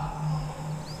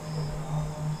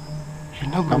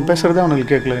 என்ன நம்ம பேசுகிறதே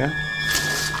அவனுக்கு கேட்கலையா?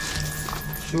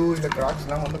 ஷூ இந்த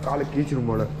கிராக்ஸ்லாம் வந்து காலை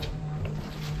கீச்சிரும் போல.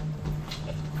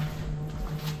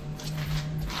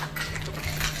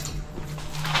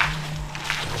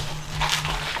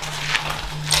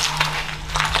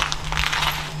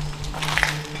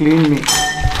 Clean me.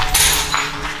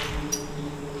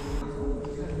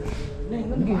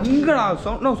 எங்கடா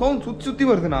சவுண்ட் சுற்றி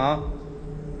வருதுண்ணா.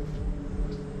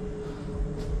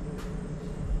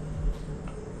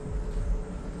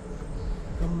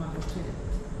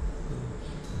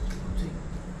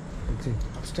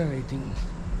 Upstair I think.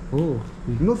 ஓ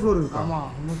இன்னொரு ஃப்ளோர் இருக்கா? ஆமாம்,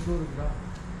 இன்னொரு ஃப்ளோர் இருக்குதா?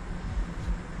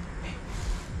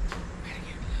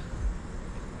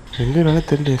 எங்கே வேணால்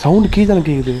தெரியல. சவுண்டு கீழே தானே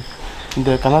கேட்குது, இந்த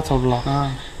கலா சவுண்ட்லாம்.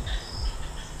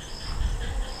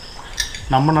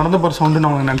 நம்ம நடந்த போகிற சவுண்டு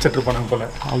நம்ம நினச்சிட்டு இருப்பாங்க போல.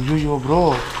 ஐயோ ப்ரோ,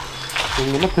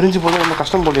 நீங்கள் என்ன பிரிஞ்சு போதும் என்ன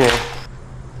கஷ்டம் போலையே.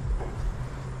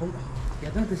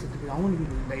 எத்தனை பேசிட்டு இருக்கு அவங்களுக்கு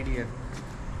இந்த idea?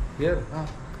 Here,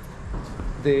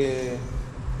 they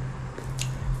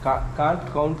can't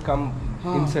come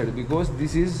inside because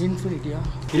this is இன்ஃபினிட்டியா?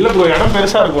 இல்லை ப்ரோ, இடம்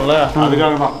பெருசாக இருக்கும்ல,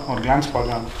 அதுக்காக தான் ஒரு கிளான்ஸ்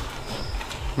பார்க்கலாம்.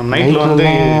 நம்ம நைட்டில் வந்து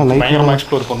பயங்கரமாக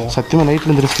எக்ஸ்ப்ளோர் பண்ணுவோம். சத்தியமாக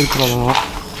நைட்டில் இந்த ரிஸ்க் இருக்கிறாங்க.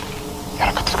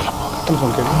 இறக்கத்துக்கலாம் கத்தல்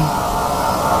ஃபோன் கேட்கு.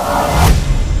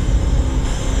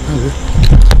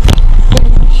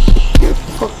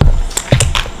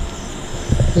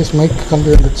 மைக்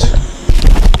கம்பி வந்துச்சு.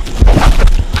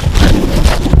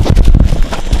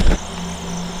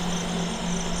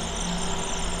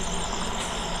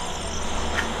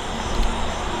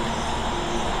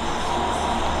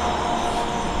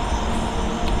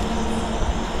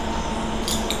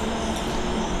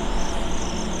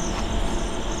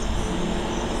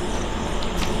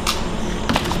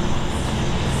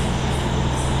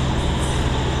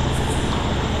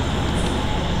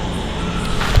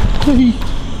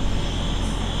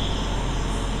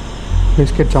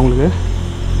 பேஸ் கேட்சா உங்களுக்கு?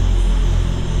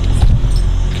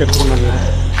 கேட்கணும்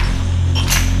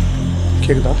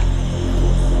கேட்குதா?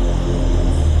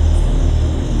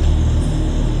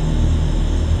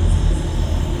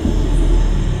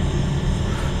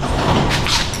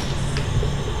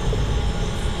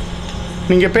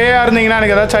 நீங்கள் பேயாக இருந்தீங்கன்னா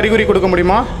எனக்கு ஏதாச்சும் அறிகுறி கொடுக்க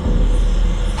முடியுமா?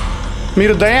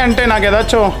 మీరు దయ అంటే నాకు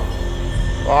ఏదాచో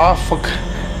ఫక్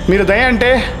మీరు దయ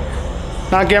అంటే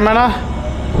నాకేమైనా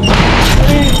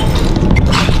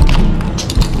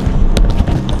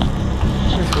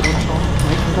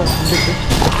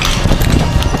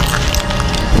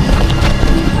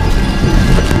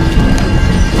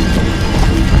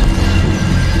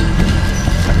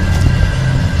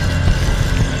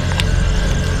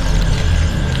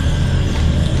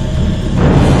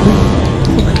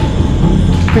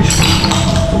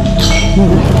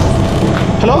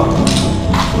హలో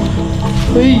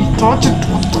టార్చ్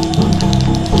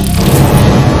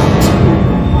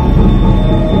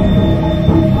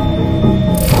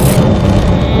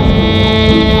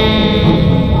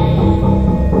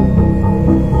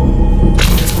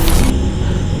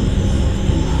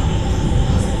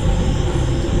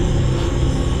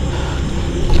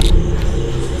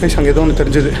அங்கே ஏதோ ஒன்று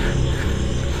தெரிஞ்சது.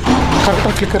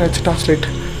 கரெக்டாக கிளிக்கர் ஆச்சு டார்ச் லைட்.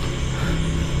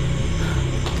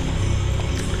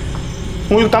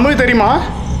 உங்களுக்கு தமிழ் தெரியுமா?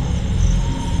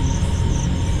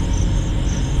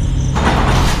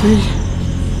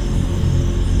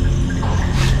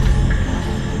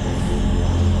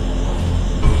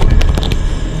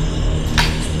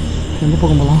 எந்த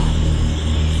பக்கம் போகலாம்?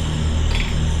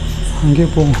 அங்கேயே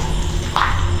போவோம்.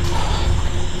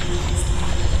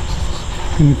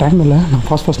 எனக்கு டைம் இல்லை, நான்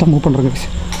ஃபாஸ்ட்டாக மூவ் பண்ணுறேங்க.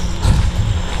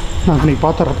 நான் இன்னைக்கு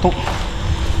பார்த்த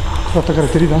ரத்தக்கரை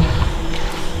தெரியுதா?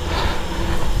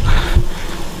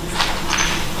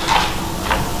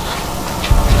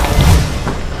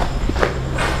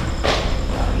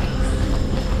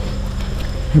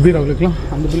 எப்படி ராகுல் இருக்கலாம்?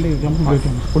 அந்த பில்டிங் இருக்கலாம்,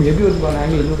 இருக்கலாம். ஒரு எப்படி வருது பாருங்க,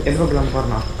 ஆங்கிள் எந்த பக்கம்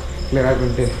பாருண்ணா கிளியராக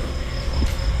பண்ணிட்டு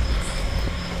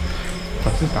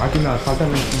ஃபஸ்ட்டு ஸ்டார்டிங் அசால்ட்டாக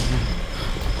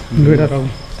இந்த வீடா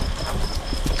ராகுல்?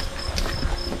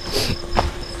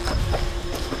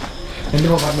 எந்த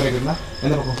பக்கம் பார்த்து இருக்குங்களா?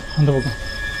 எந்த பக்கம்? அந்த பக்கம்.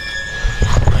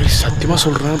 சத்தியமாக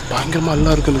சொல்கிறேன், பயங்கரமாக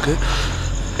எல்லாம் இருக்குது. எனக்கு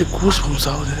அப்படியே கூஸ் பம்ஸ்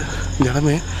ஆகுது இந்த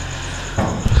இடமே.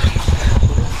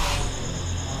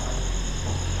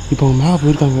 இப்போ அவங்க மேலே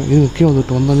போயிருக்காங்க. இது கீழே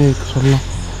வந்துட்டு வந்தோடனே சொல்லலாம்.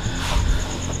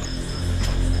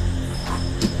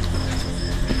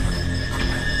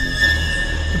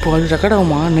 இப்போ அது ரெக்கார்ட்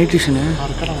ஆகுமா நைட் டியூஷனு?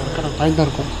 ரெக்கார்ட் டைம் தான்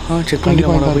இருக்கும். செக்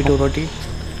பண்ணிக்கலாம் போயிட்டு ஒரு வாட்டி.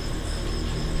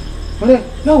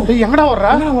 எங்கடா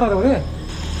வர்றா? வராது அவரு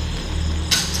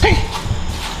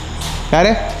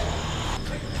யாரு?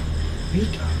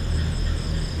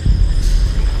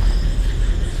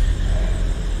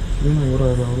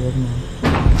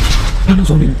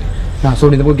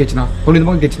 சொல்லி இந்த பக்கம் கேச்சுண்ணா, சொல்லி இந்த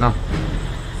பக்கம் கேச்சுண்ணா.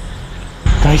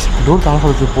 கைஸ் டோர் தாங்க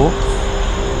சொல்லுது. இப்போ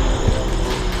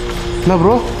என்ன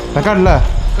ப்ரோ ரெக்கார்ட் இல்லை?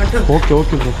 Okay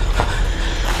okay bro.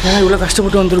 ஏன்னா இவ்வளோ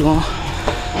கஷ்டப்பட்டு வந்திருக்கோம்.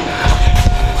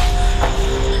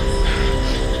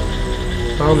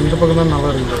 ராகுல் இந்த பக்கம் தான்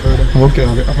நல்லா இருக்குது. ஓகே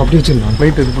ஓகே, அப்போ அப்படி வச்சுருந்தோம்.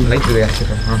 லைட் இது பண்ணி லைட் இது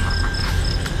வச்சுருக்கேன்.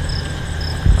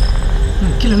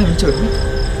 கீழே என்ன வச்சு வருது?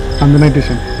 அந்த நைட்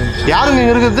டியூஷன் யாருங்க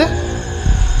இங்கே இருக்குது?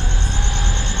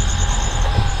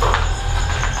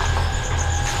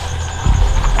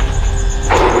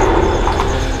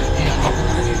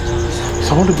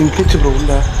 சவுண்டு கேட்ச்சு ப்ரோ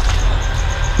உள்ள.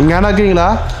 இங்கே ஏன்னா இருக்கீங்களா?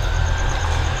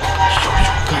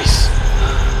 கைஸ்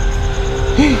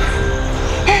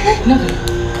என்னது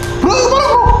ப்ரோ ப்ரோ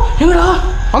எங்கடா?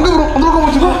 அங்கே ப்ரோ அந்த பக்கம்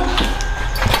போச்சு ப்ரோ.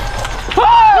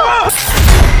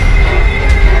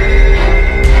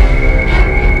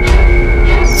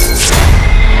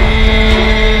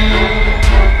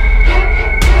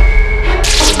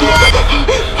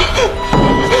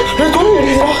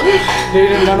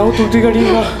 நானும் துட்டி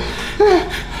கடிங்களா?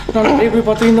 நான் அப்படியே போய்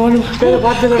பார்த்து இந்த மாதிரி பேரை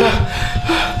பார்த்துக்கடா.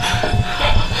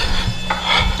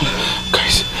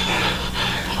 Guys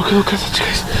okay okay Sachi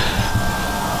guys.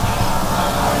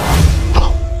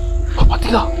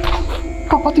 பார்த்தீங்களா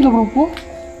பார்த்தீங்களா ப்ரோ? இப்போ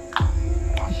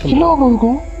என்ன ப்ரோ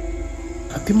இருக்கும்?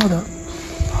 சத்தியமாக தான்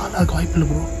அதுக்கு வாய்ப்பு இல்லை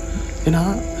ப்ரோ. ஏன்னா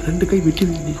 2 கை வெட்டி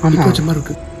வச்ச மாதிரி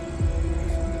இருக்கு.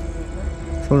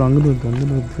 சொல்லு அங்கே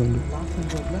இருக்கு சொல்லு.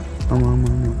 ஆமாம்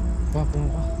ஆமாம் ஆமாம் வா வா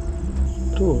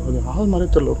ப்ரோ. அது ஆள் மாதிரி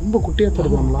தெரியல, ரொம்ப குட்டியாக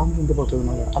தருது நம்ம லாங் வந்து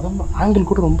பார்த்ததுனால. அதான் ஆங்கிள்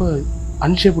கூட ரொம்ப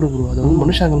அன்ஷேப்டு ப்ரோ. அது வந்து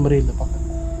மனுஷ ஆங்கிள் மாதிரியே இல்லை பார்க்க.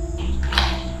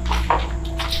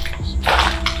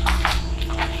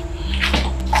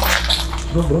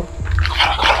 ப்ரோ ப்ரோ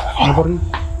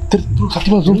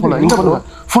சத்தியமாக ஜூம் போகல. எங்கே பண்ணுங்க?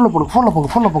 ஃபோனில்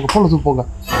போங்க ஜூம் போங்க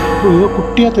ப்ரோ. ஏதோ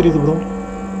குட்டியாக தெரியுது ப்ரோ.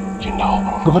 என்ன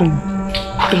இங்கே பாருங்க,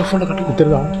 குட்டியில் ஃபோனில் கட்டி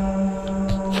தெரியுதா?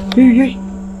 ஏய்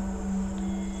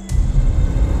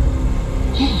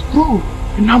ப்ரோ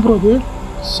என்ன ப்ரோ அது?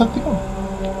 சத்தியம்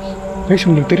பேச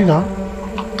உங்களுக்கு தெரியுதா?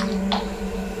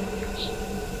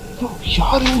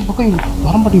 யாரு பக்கம்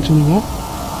வர மாட்டேங்க சொன்னீங்க?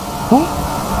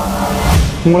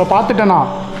 உங்களை பார்த்துட்டேண்ணா,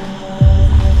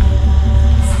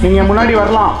 நீங்கள் முன்னாடி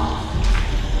வரலாம்.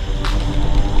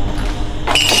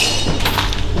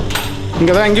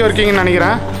 இங்கே தான் எங்கேயோ இருக்கீங்கன்னு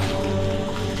நினைக்கிறேன்.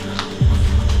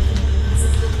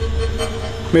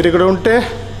 మీరు ఇక్కడ ఉంటే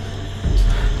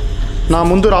నా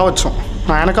ముందు రావచ్చు,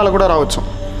 నా వెనకాల కూడా రావచ్చు.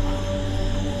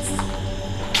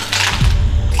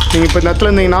 நீங்கள் இப்போ இந்த இடத்துல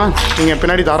இருந்தீங்கன்னா நீங்கள்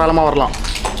பின்னாடி தாராளமாக வரலாம்.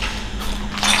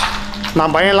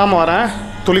 நான் பயம் இல்லாமல் வரேன்,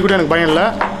 துளி கூட எனக்கு பயம் இல்லை.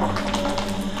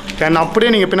 என்னை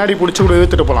அப்படியே நீங்கள் பின்னாடி பிடிச்சி கூட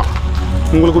இழுத்துட்டு போகலாம்,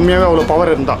 உங்களுக்கு உண்மையாகவே அவ்வளோ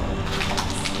பவர் இருந்தால்.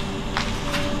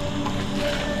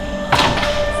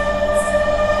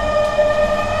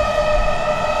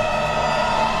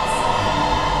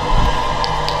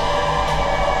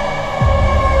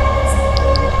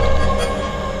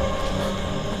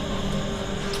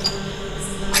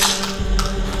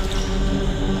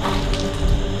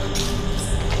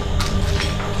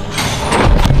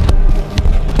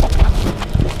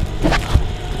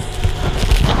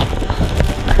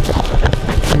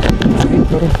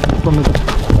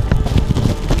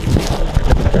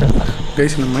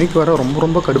 கைஸ் இந்த மைக் வர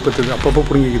ரொம்ப கடுப்பத்துது, அப்பப்போ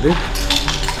பிடுங்கிக்குது.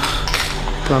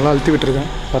 இப்போ நல்லா அழுத்தி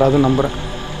விட்டுருக்கேன், வராதுன்னு நம்புகிறேன்.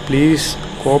 ப்ளீஸ்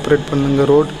கோஆப்ரேட் பண்ணுங்க.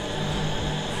 ரோட்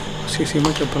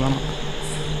சீக்கிரமாக கேட்பலாம்,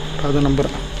 வராதுன்னு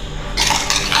நம்புகிறேன்.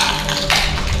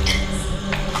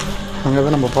 அங்கே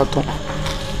தான் நம்ம பார்த்தோம்.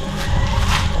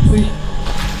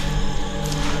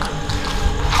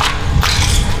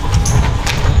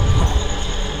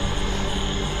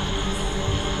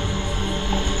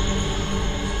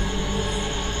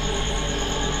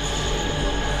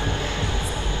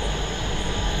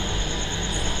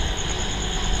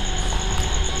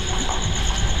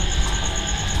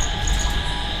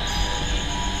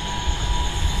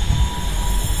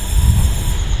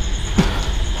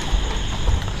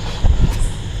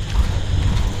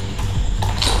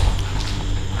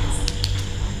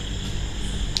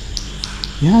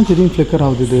 ஏன் திடீர்னு ஃப்ளிக்கர்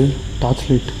ஆகுது இது டார்ச்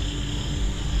லைட்?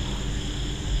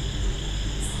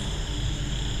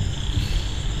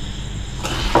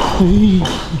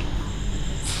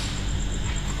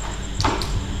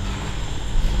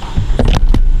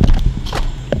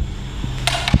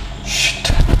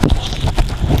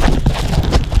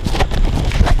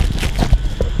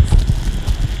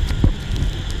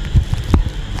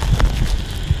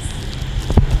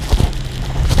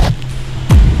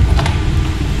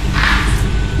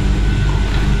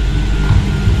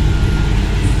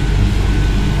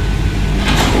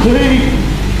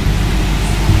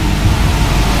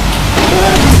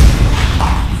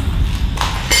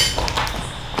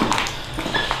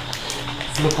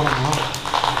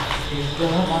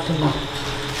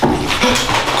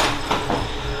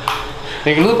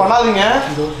 நீங்கள் எதுவும் பண்ணாதீங்க.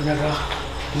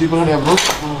 இது பண்ணாடியா ப்ரோ?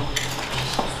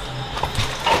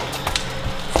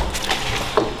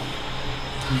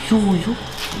 ஐயோ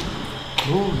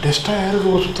ப்ரோ டெஸ்ட்டாக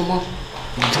ஏறுது சுத்தமாக.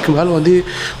 இதுக்கு மேலே வந்து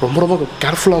ரொம்ப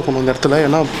கேர்ஃபுல்லாக இருக்கணும் இந்த இடத்துல,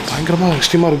 ஏன்னா பயங்கரமாக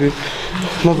எக்ஸ்ட்ரீமாக இருக்குது.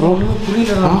 என்ன ப்ரோ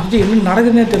புரியலடா, என்ன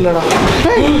நடக்குதுன்னே தெரியலடா.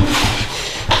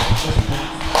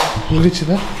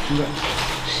 முடிச்சுதான்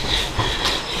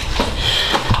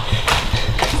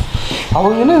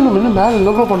அவங்க என்ன இன்னும் மேலே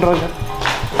என்ன ப்ரோ பண்ணுறாங்க?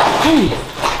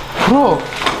 ப்ரோ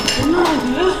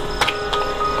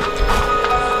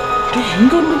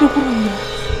எங்கே இருந்து போகிறாங்க?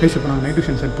 கைஸ் இப்போ நாங்கள் நைட்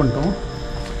விஷன் செட் பண்ணிட்டோம்.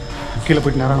 கீழே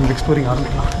போயிட்டு நேரம் வந்து எக்ஸ்ப்ளோரிங்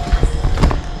ஆரம்பிக்கலாம்.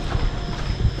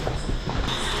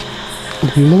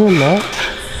 இல்லவே இல்லை.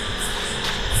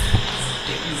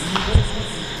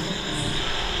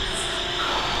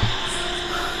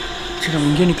 சரி நம்ம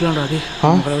இங்கே நிற்கலாம்டா. அதே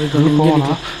இங்கே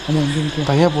நிற்கலாம். ஆமாம் இங்கே நிற்கலாம்.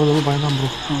 தனியாக போகிறது பயந்தான் ப்ரோ.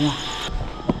 ஆமாம்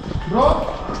ப்ரோ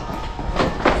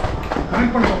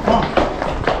கனெக்ட் பண்ணிட்டோம்.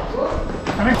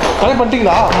 கனெக்ட்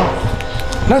பண்ணிட்டீங்களா?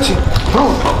 என்னாச்சு ப்ரோ?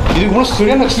 இதுக்கு முன்னாடி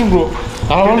சரியான எக்ஸ்ட்ரீம் ப்ரோ.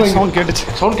 அதனால சவுண்ட் கேட்டுச்சு.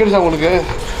 சவுண்ட் கேட்டுச்சா உங்களுக்கு?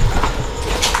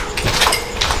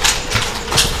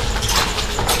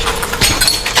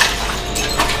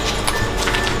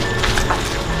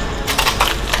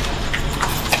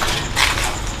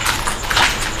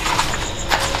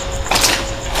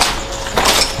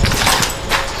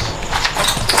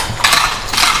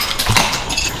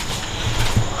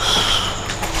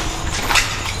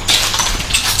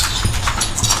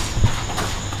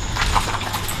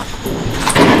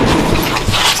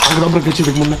 அப்புறம்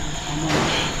கிடச்சிருக்கு முன்னே.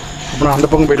 அப்புறம் அந்த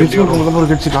பக்கம் போயிட்டு ஒரு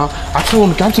கிடச்சிட்டான். ஆக்சுவலாக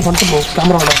ஒன்று கேன்சல் பண்ணிட்டு ப்ரோ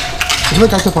கேமராவில். இதுவே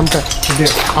கேன்சல் பண்ணிட்டேன்.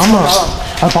 ஆமாம்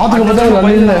அதை பார்த்துக்க பார்த்தா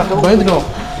நல்ல இல்லை பயந்துட்டோம்.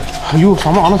 ஐயோ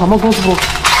செம ஆனால் செம்ம க்ளோஸ் ப்ரோ.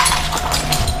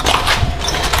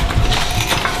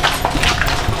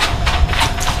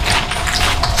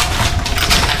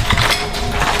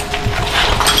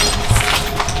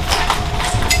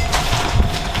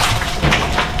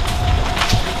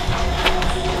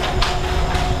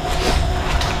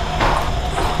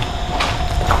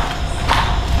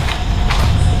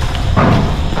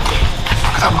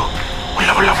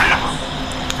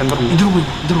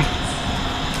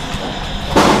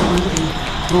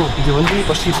 ப்ரோ இது வந்து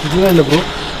ஃபஸ்ட்டு இப்படிலாம் இல்லை ப்ரோ.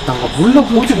 நாங்கள் உள்ளே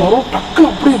போச்சு வரோம் டக்குன்னு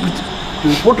அப்படியே இப்படி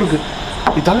போட்டிருக்கு.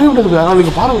 இது தள்ளி விட்டது. அதனால்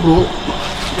நீங்கள் பாருங்கள் ப்ரோ.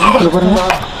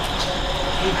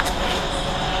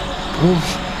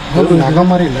 பாருங்க நகை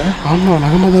மாதிரி இல்லை. ஆமாம்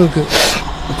நகை மாதிரி தான் இருக்குது.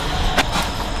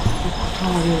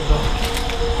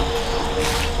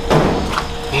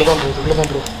 உள்ளதான்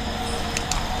ப்ரோ.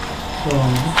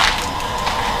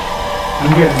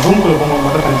 அங்கே ரூம்குள்ளே போகும்போது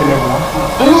மட்டும் தனித்தனியாக போகலாம்.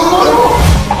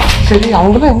 சரி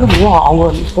அவங்க தான் எங்கே ப்ரோ? அவங்க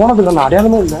போனதுக்கான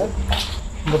அடையாளமே இல்லை.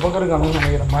 இந்த பக்கம் இருக்காங்கன்னு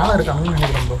நினைக்கிறேன். மேலே இருக்காங்கன்னு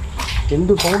நினைக்கிறேன் ப்ரோ.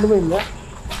 எந்த சவுண்டுமே இல்லை.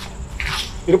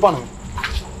 இருப்பானுங்க.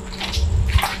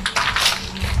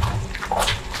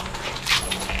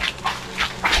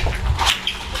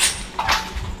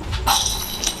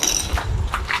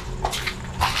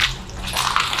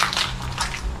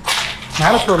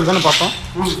 மேலே ஃப்ளோர் தானே பார்த்தோம்.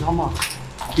 ஆமாம்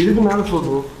இதுக்கு மேலே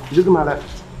சொல்கிறோம். இதுக்கு மேலே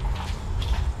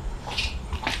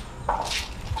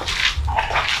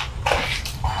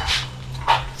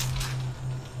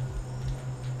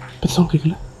பெருசாக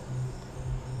கேட்கல.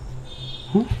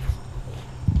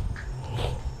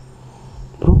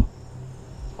 ப்ரோ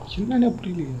என்னன்னே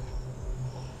புரியலையே.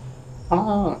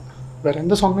 ஆனால் வேற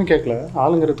எந்த சவுண்டுமே கேட்கல.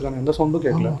 ஆளுங்கிறதுக்கான எந்த சவுண்டும்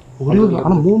கேட்கல. ஒரே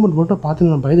ஆனால் மூவ்மெண்ட் மட்டும்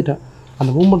பார்த்து நான் பயந்துட்டேன்.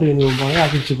 அந்த மூவ்மெண்ட் எனக்கு பயம்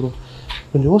ஆகிடுச்சு ப்ரோ.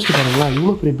 கொஞ்சம் யோசிச்சு பாருங்களா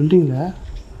இவ்வளோ பெரிய பில்டிங்கில்.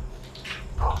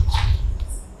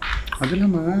 அது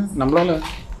இல்லாமல் நம்மளால்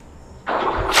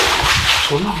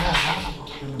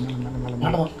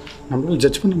நம்மளால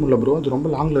ஜட்ஜ் பண்ண முடியல ப்ரோ. அது ரொம்ப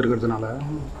லாங்கில் இருக்கிறதுனால.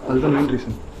 அதுதான் மெயின்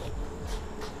ரீசன்.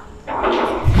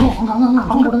 ப்ரோ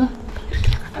அங்கே போடுங்க.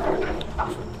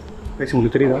 பேசி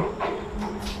உங்களுக்கு தெரியுதா?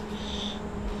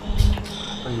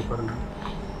 இங்கே பாருங்க.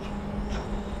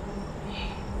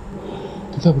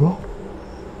 இதுதான் ப்ரோ.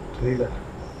 தெரியல.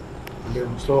 அப்படியே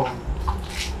ஸ்லோ.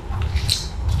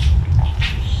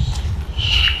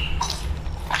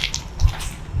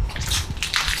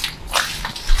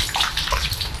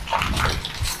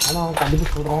 ஆனால் கண்டிப்பாக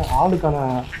சொல்கிறேன் ஆளுக்கான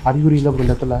அறிகுறி இல்லை ப்ரோ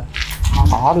இந்த இடத்துல.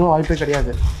 ஆளுக்கும் வாய்ப்பே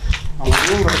கிடையாது. அவங்க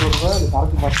ரூம் நடக்கிறத அந்த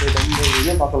சரக்கு பார்த்து ரொம்ப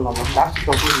வெளியே பார்க்கலாம். பிளாஸ்டிக்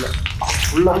கவுட்டும் இல்லை.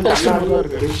 ஃபுல்லாக வந்து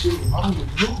இருக்குது.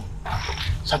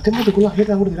 சத்தியமாக இதுக்குள்ளே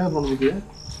ஹீட்டாக கூட தெரியாது ப்ரோ நமக்கு.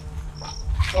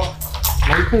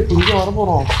 நைட்டு இப்போ இங்கே வர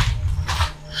போகிறோம்.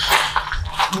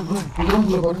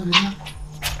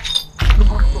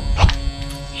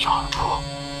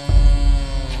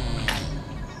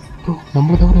 ப்ரோ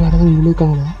நம்மளை தவிர வேறு ஏதாவது இவ்வளோ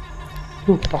இருக்காங்களா?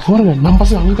 பாருங்க நம்ம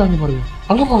பசங்க அங்கே இருக்காங்க பாருங்க.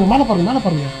 அங்கே பாருங்க மேலே பாருங்க மேலே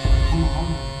பாருங்க.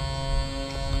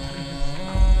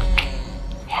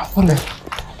 பாருங்க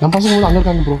நம்ம பசங்க கூட அங்கே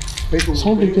இருக்காங்க ப்ரோ.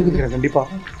 சவுண்ட் கேட்குது கண்டிப்பாக.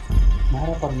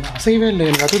 மேலே பாருங்க அசையவே இல்லை.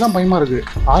 எனக்கு அதுதான் பயமாக இருக்குது.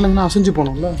 ஆளுங்கன்னா அசைஞ்சு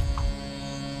போகணும்ல.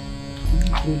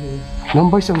 நம்ம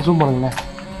பைஸ் அங்கே ஜூம் பண்ணுங்களேன்.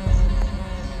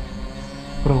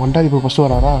 அப்புறம் ஒண்டாதி ப்ரோ ஃபஸ்ட்டு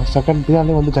வராரா? செகண்ட்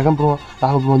பின்னாலே வந்து ஜெகன் ப்ரோ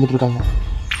ராகுல் ப்ரோ வந்துட்டு இருக்காங்க.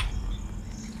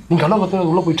 நீங்கள் எல்லாம் பார்த்து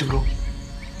உள்ளே போயிட்டு ப்ரோ.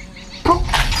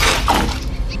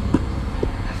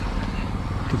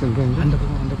 அந்த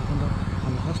பக்கம் தான்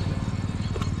அந்த ஹாஸ்டல்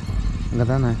அங்கே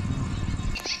தானே.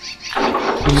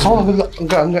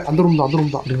 அங்கே அந்த ரூம்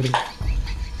தான்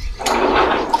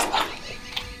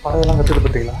பறவைலாம் கற்றுட்டு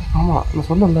பார்த்தீங்களா? ஆமாம், நான்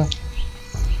சொன்னேன்ல.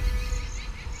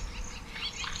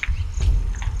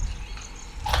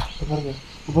 பாருங்க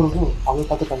இப்போ அவங்க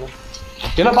பார்த்துட்டாங்க.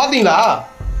 என்ன பார்த்தீங்களா?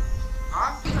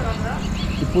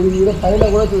 ఇప్పుడు కూడా పైన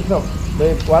కూడా చూసినాం,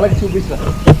 వాళ్ళకి చూపించిన.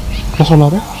 என்ன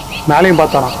சொன்னாரு? மேலேயும்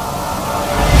பார்த்தானா?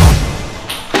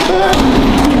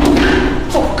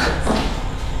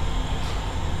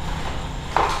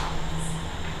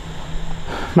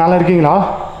 மேலே இருக்கீங்களா?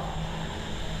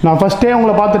 நான் ஃபஸ்ட்டே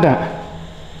உங்களை பார்த்துட்டேன்.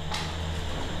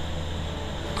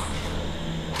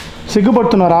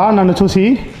 సిగ్గుపడుతున్నారా నన్ను చూసి?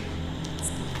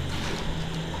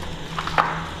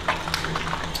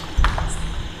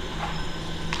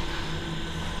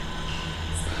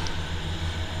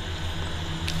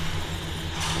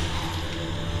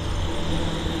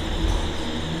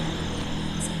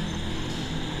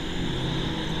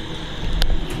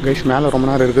 கைஸ் மேலே ரொம்ப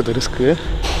நேரம் இருக்குது ரிஸ்க்கு.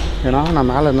 ஏன்னா நான்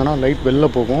மேலே இருந்தேன்னா லைட் வெளில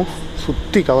போகும்,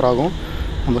 சுற்றி கவர் ஆகும்,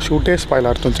 நம்ம ஷூட்டே ஸ்பாயில்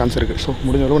ஆகிறதும் சான்ஸ் இருக்குது. ஸோ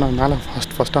முடிஞ்ச அளவு நான் மேலே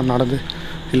ஃபஸ்ட்டாக நடந்து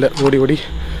இல்லை ஓடி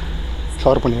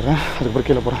கவர் பண்ணிடுறேன். அதுக்கப்புறம்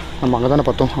கீழே போகிறேன். நம்ம அங்கே தானே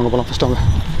பார்த்தோம், அங்கே போகலாம்.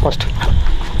 ஃபஸ்ட்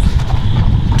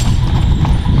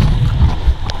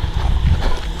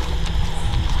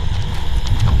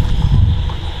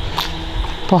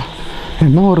பா,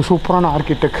 என்ன ஒரு சூப்பரான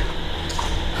ஆர்கிடெக்ட்.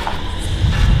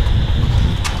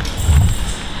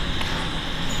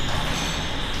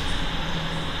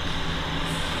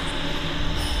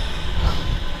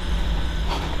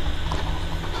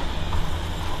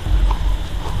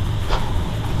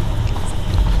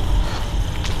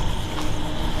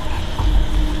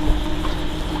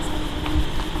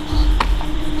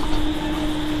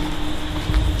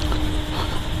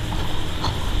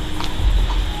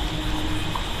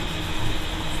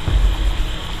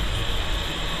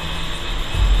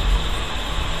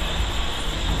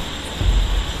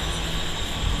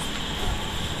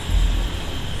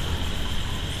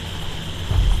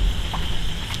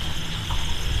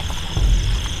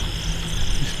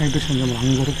 நைட்டு செஞ்சோம்.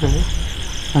 அங்கே இருக்குது,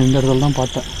 நான் இந்த இடத்துல தான்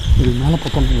பார்த்தேன். இது மேலே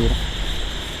பார்த்தோம் நினைக்கிறேன்.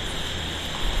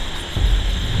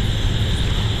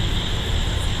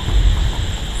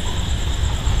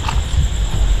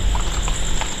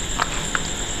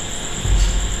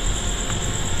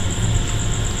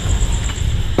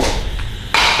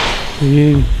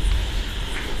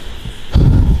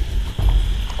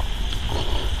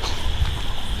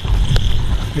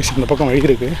 இந்த பக்கம் வழி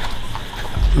இருக்குது.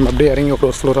 நம்ம அப்படியே இறங்கி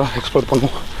ஒரு ஃப்ளோராக எக்ஸ்ப்ளோர்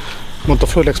பண்ணுவோம். மொத்த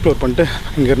ஃப்ளோர் எக்ஸ்ப்ளோர் பண்ணிட்டு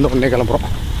இங்கேருந்து உடனே கிளம்புறோம்.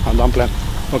 அதுதான் பிளான்.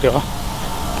 ஓகேவா?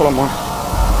 போகலாமா?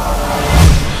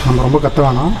 நம்ம ரொம்ப கத்த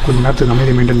வேணாம், கொஞ்சம் நேரத்துக்கு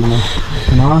அமைதியை மெயின்டைன் பண்ணுவோம்.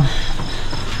 ஏன்னா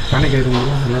பேனிக் ஆகிடுவோம்.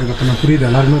 எல்லோரும் கத்தணும், புரியுது.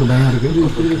 எல்லாருமே ஒரு பயம்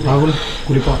இருக்குது. ராகுல்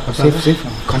குறிப்பாக சேஃப்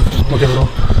ஓகே ப்ரோ,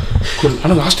 கூல்.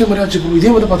 ஆனால் லாஸ்ட் டைம் மாதிரி ஆச்சு ப்ரோ.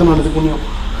 இதே மாதிரி பார்த்தோம் நான். கொஞ்சம்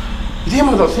இதே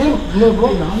மாதிரி தான் சேம் ப்ரோ.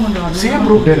 சேம்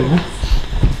ப்ரோ பேருங்க.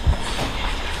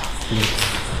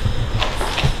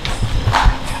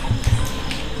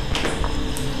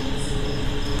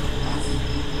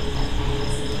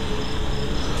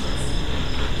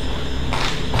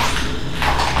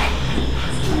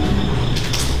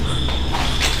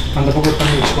 அந்த பக்கம்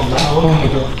பண்ணி வச்சுக்கோங்க.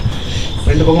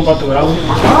 ரெண்டு பக்கம் பார்த்து வராது.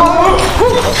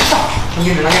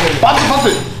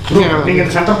 பார்த்து நீங்கள்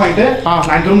இந்த சென்டர் பாயிண்ட்டு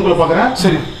நான் இந்த ரூமுக்குள்ளே பார்க்குறேன்.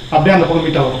 சரி, அப்படியே அந்த பக்கம்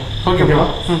மீட் ஆகும். ஓகேவா?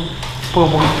 போக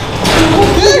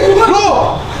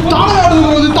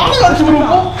தானே ஆடுச்சு ப்ரோ.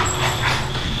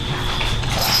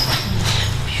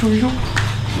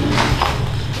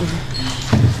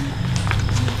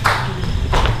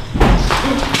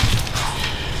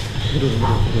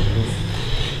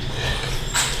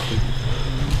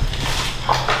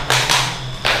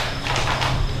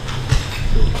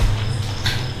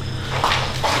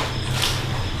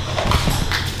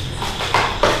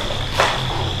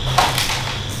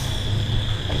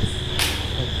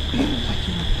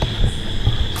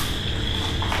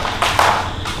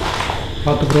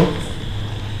 பார்த்து ப்ரோ.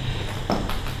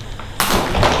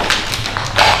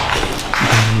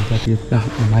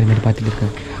 இந்த மாதிரி மட்டும் பார்த்துட்டு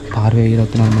இருக்கேன். பார்வை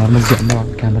 24 மணி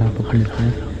நேரம் கேமரா பக்கம்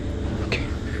இருக்கேன். ஓகே,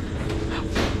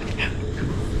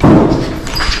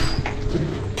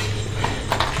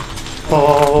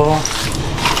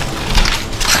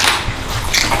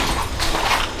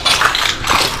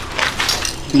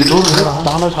 இந்த டோர்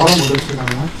தானே சாப்பிட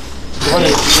முடிச்சுருக்காங்க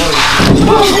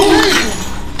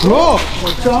ப்ரோ.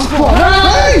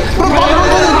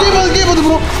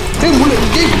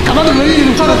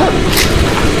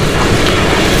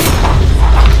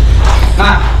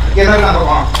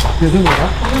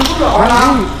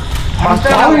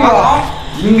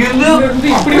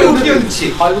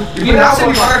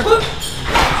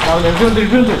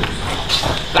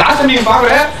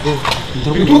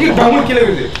 தூக்கி டவுன் கீழே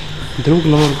விழுது. இந்த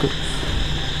அளவுக்கு நல்லா இருக்குது.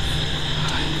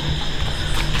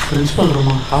 பிரின்சிபல்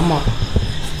ரூமா? ஆமாம்.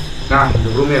 நான் இந்த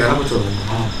ரூமே நினைப்பு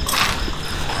சொல்கிறேன்.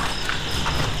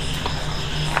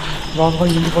 வா வா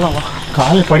இங்கே போகலாம் வா.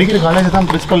 காலேஜ் படிக்கிற காலேஜ் தான்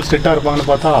பிரின்சிபல் ஸ்ட்ரிக்டாக இருப்பாங்கன்னு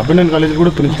பார்த்தா அபிநன் காலேஜில்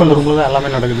கூட பிரின்சிபல் ரூமில் தான்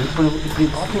எல்லாமே நடக்குது. இப்போ இப்படி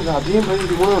பார்த்தீங்க அதே மாதிரி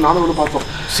இது கூட நானும் கூட பார்த்தோம்.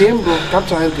 சேம் ப்ரோ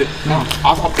கேப்சர் ஆயிருக்கு.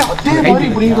 அப்படியே அதே மாதிரி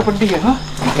இப்படி நீங்கள் பண்ணிட்டீங்க.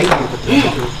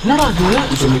 என்னடா அது?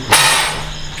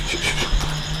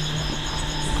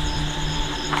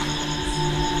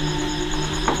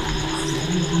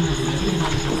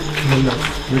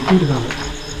 வெட்டிருக்காங்க.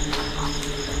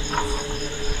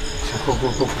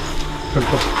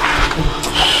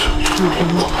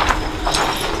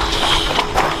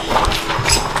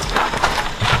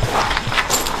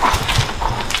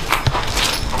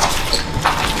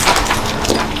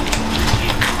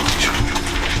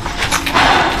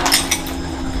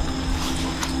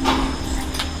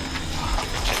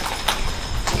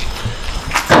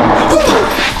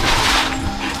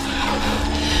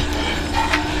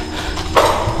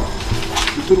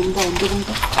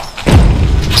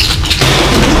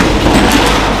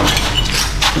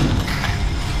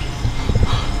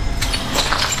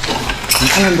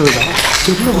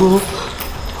 தெரியல ப்ரோ.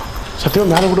 சத்தியமாக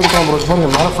மேலே கூட இருக்கலாம் ப்ரோ. பாருங்க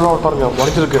மேலே ஃபுல்லாக பாருங்க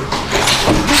உடைச்சிருக்கு.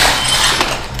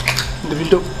 இந்த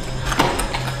விண்டோ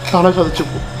ஆனால்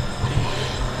சதிச்சுப்போம்.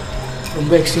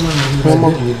 ரொம்ப எக்ஸ்ட்ரீமாக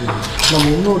நம்ம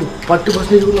இன்னும் ஒரு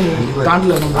 10% கூட நம்ம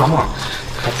தாண்டல. நம்ம ஆமாம்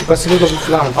 10%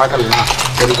 ஃபுல்லாக அவன் பார்க்கலாம்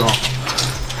தெரியும்.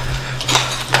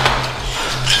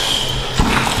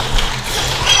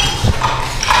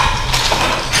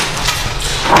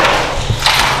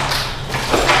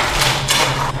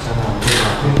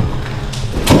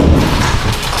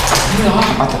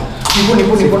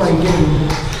 இப்போ நான் இங்கே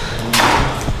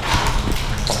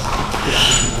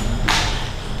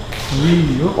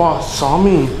ஐயோ வா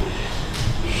சாமி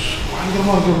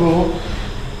பயங்கரமாக இருக்கு ப்ரோ.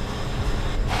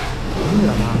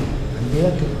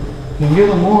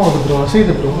 எங்கேயோ மூவ் ஆகுது ப்ரோ.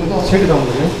 அசைது ப்ரோ. கேட்குதா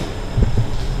உங்களுக்கு?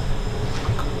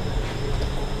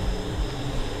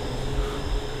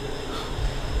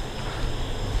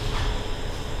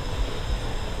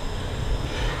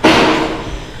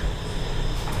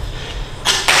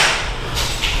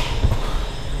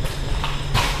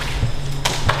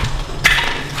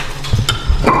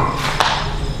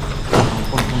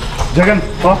 ஜெகன்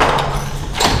வா.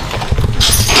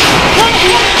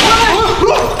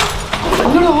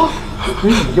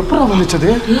 எப்படா வந்துச்சது?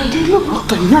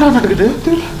 என்னடா நடக்குது?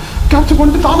 கேப்சர்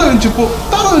பண்ணிட்டு தாளம் இருந்துச்சு. இப்போ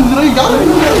தாளம் இருந்துச்சு. யாரு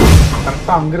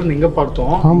கரெக்டாக அங்கேருந்து இங்கே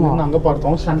பார்த்தோம். இங்கேருந்து அங்கே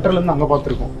பார்த்தோம். சென்டர்லேருந்து அங்கே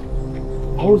பார்த்துருக்கோம்.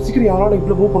 அவ்வளோ சீக்கிரம் யாரால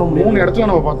இவ்வளோ மூவ் பண்ண முடியும்? 3 இடத்துல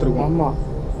நம்ம பார்த்துருக்கோம். ஆமாம்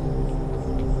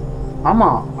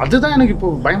ஆமாம் அதுதான் எனக்கு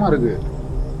இப்போ பயமாக இருக்குது.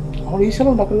 அவ்வளோ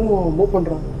ஈஸியாக டக்குன்னு மூவ்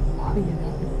பண்ணுறான்.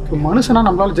 இப்போ மனுஷனா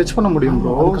நம்மளால ஜட்ஜ் பண்ண முடியும்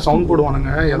ப்ரோ. சவுண்ட்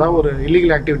போடுவானுங்க, ஏதாவது ஒரு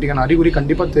இல்லீகல் ஆக்டிவிட்டிக்கான அறிகுறி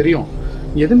கண்டிப்பாக தெரியும்.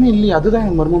 எதுவுமே இல்லையே, அதுதான்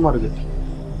எனக்கு மர்மமாக இருக்குது.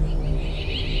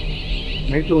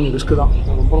 நைட்டில் கொஞ்சம் ரிஸ்க்கு தான்,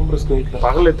 ரொம்ப ரொம்ப ரிஸ்க். நைட்டில்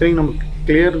பகல் எத்தனையும் நமக்கு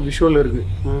கிளியர் விஷுவல் இருக்குது.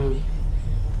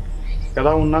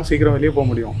 ஏதாவது ஒன்றா சீக்கிரம் வெளியே போக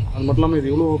முடியும். அது மட்டும் இல்லாமல்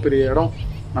இது இவ்வளோ பெரிய இடம்.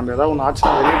 நம்ம ஏதாவது ஒன்று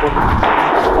ஆச்சுன்னா வெளியே போகணும்.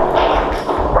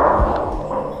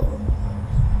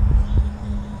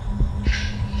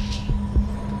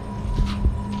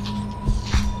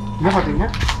 என்ன பார்த்தீங்க?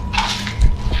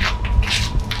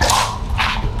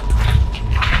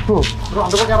 ப்ரோ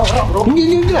அந்த பக்கம் யாரோ வரா ப்ரோ.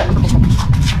 இங்கே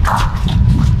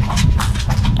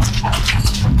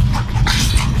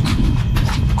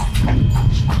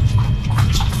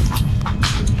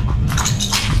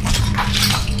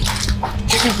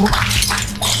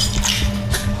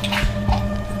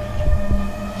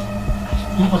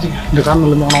இந்த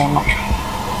கார்னர்லேருந்து வேணாம்.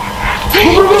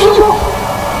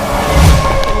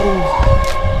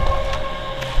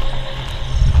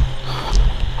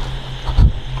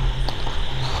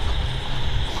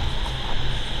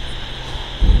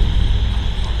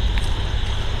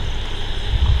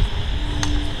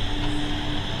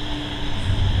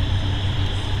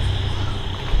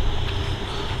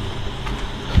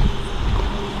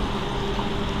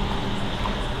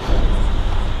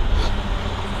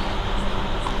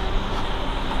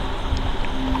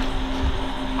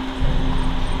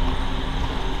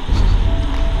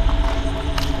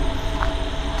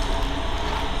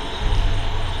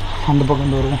 அந்த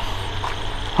பக்கம் வருவோம்.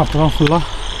 அப்போ தான் ஃபுல்லாக,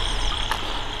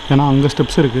 ஏன்னா அங்கே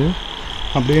ஸ்டெப்ஸ் இருக்குது.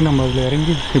 அப்படியே நம்ம அதில்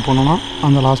இறங்கி போனோம்னா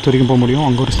அந்த லாஸ்ட் வரைக்கும் போக முடியும்.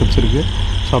 அங்கே ஒரு ஸ்டெப்ஸ் இருக்குது.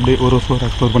 ஸோ அப்படியே ஒரு ஃப்ளோர்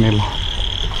எக்ஸ்ப்ளோர் பண்ணிடலாம்.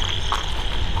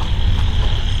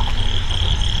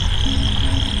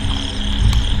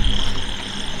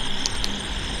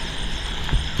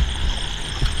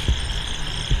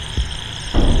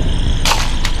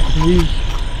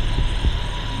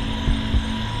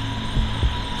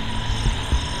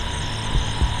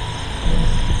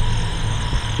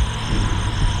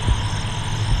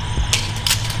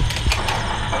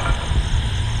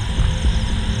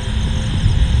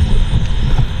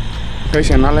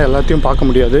 கைஸ் என்னால் எல்லாத்தையும் பார்க்க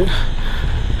முடியாது.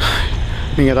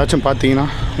 நீங்கள் ஏதாச்சும் பார்த்தீங்கன்னா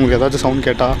உங்களுக்கு ஏதாச்சும் சவுண்ட்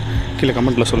கேட்டால் கீழே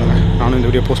கமெண்ட்டில் சொல்லுங்கள். நானும் இந்த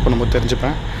வீடியோ போஸ்ட் பண்ணும்போது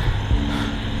தெரிஞ்சுப்பேன்.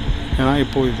 ஏன்னா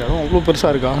இப்போது இந்த இடம் அவ்வளோ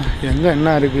பெருசாக இருக்கா, எங்கே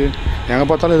என்ன இருக்குது, எங்கே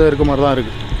பார்த்தாலும் ஏதோ இருக்க மாதிரி தான்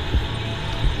இருக்குது.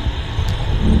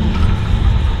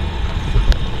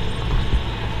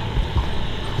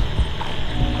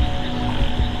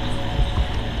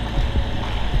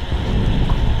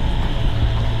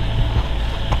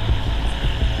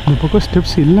 இந்த பக்கம்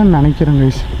ஸ்டெப்ஸ் இல்லைன்னு நினைக்கிறேன்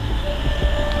கைஸ்.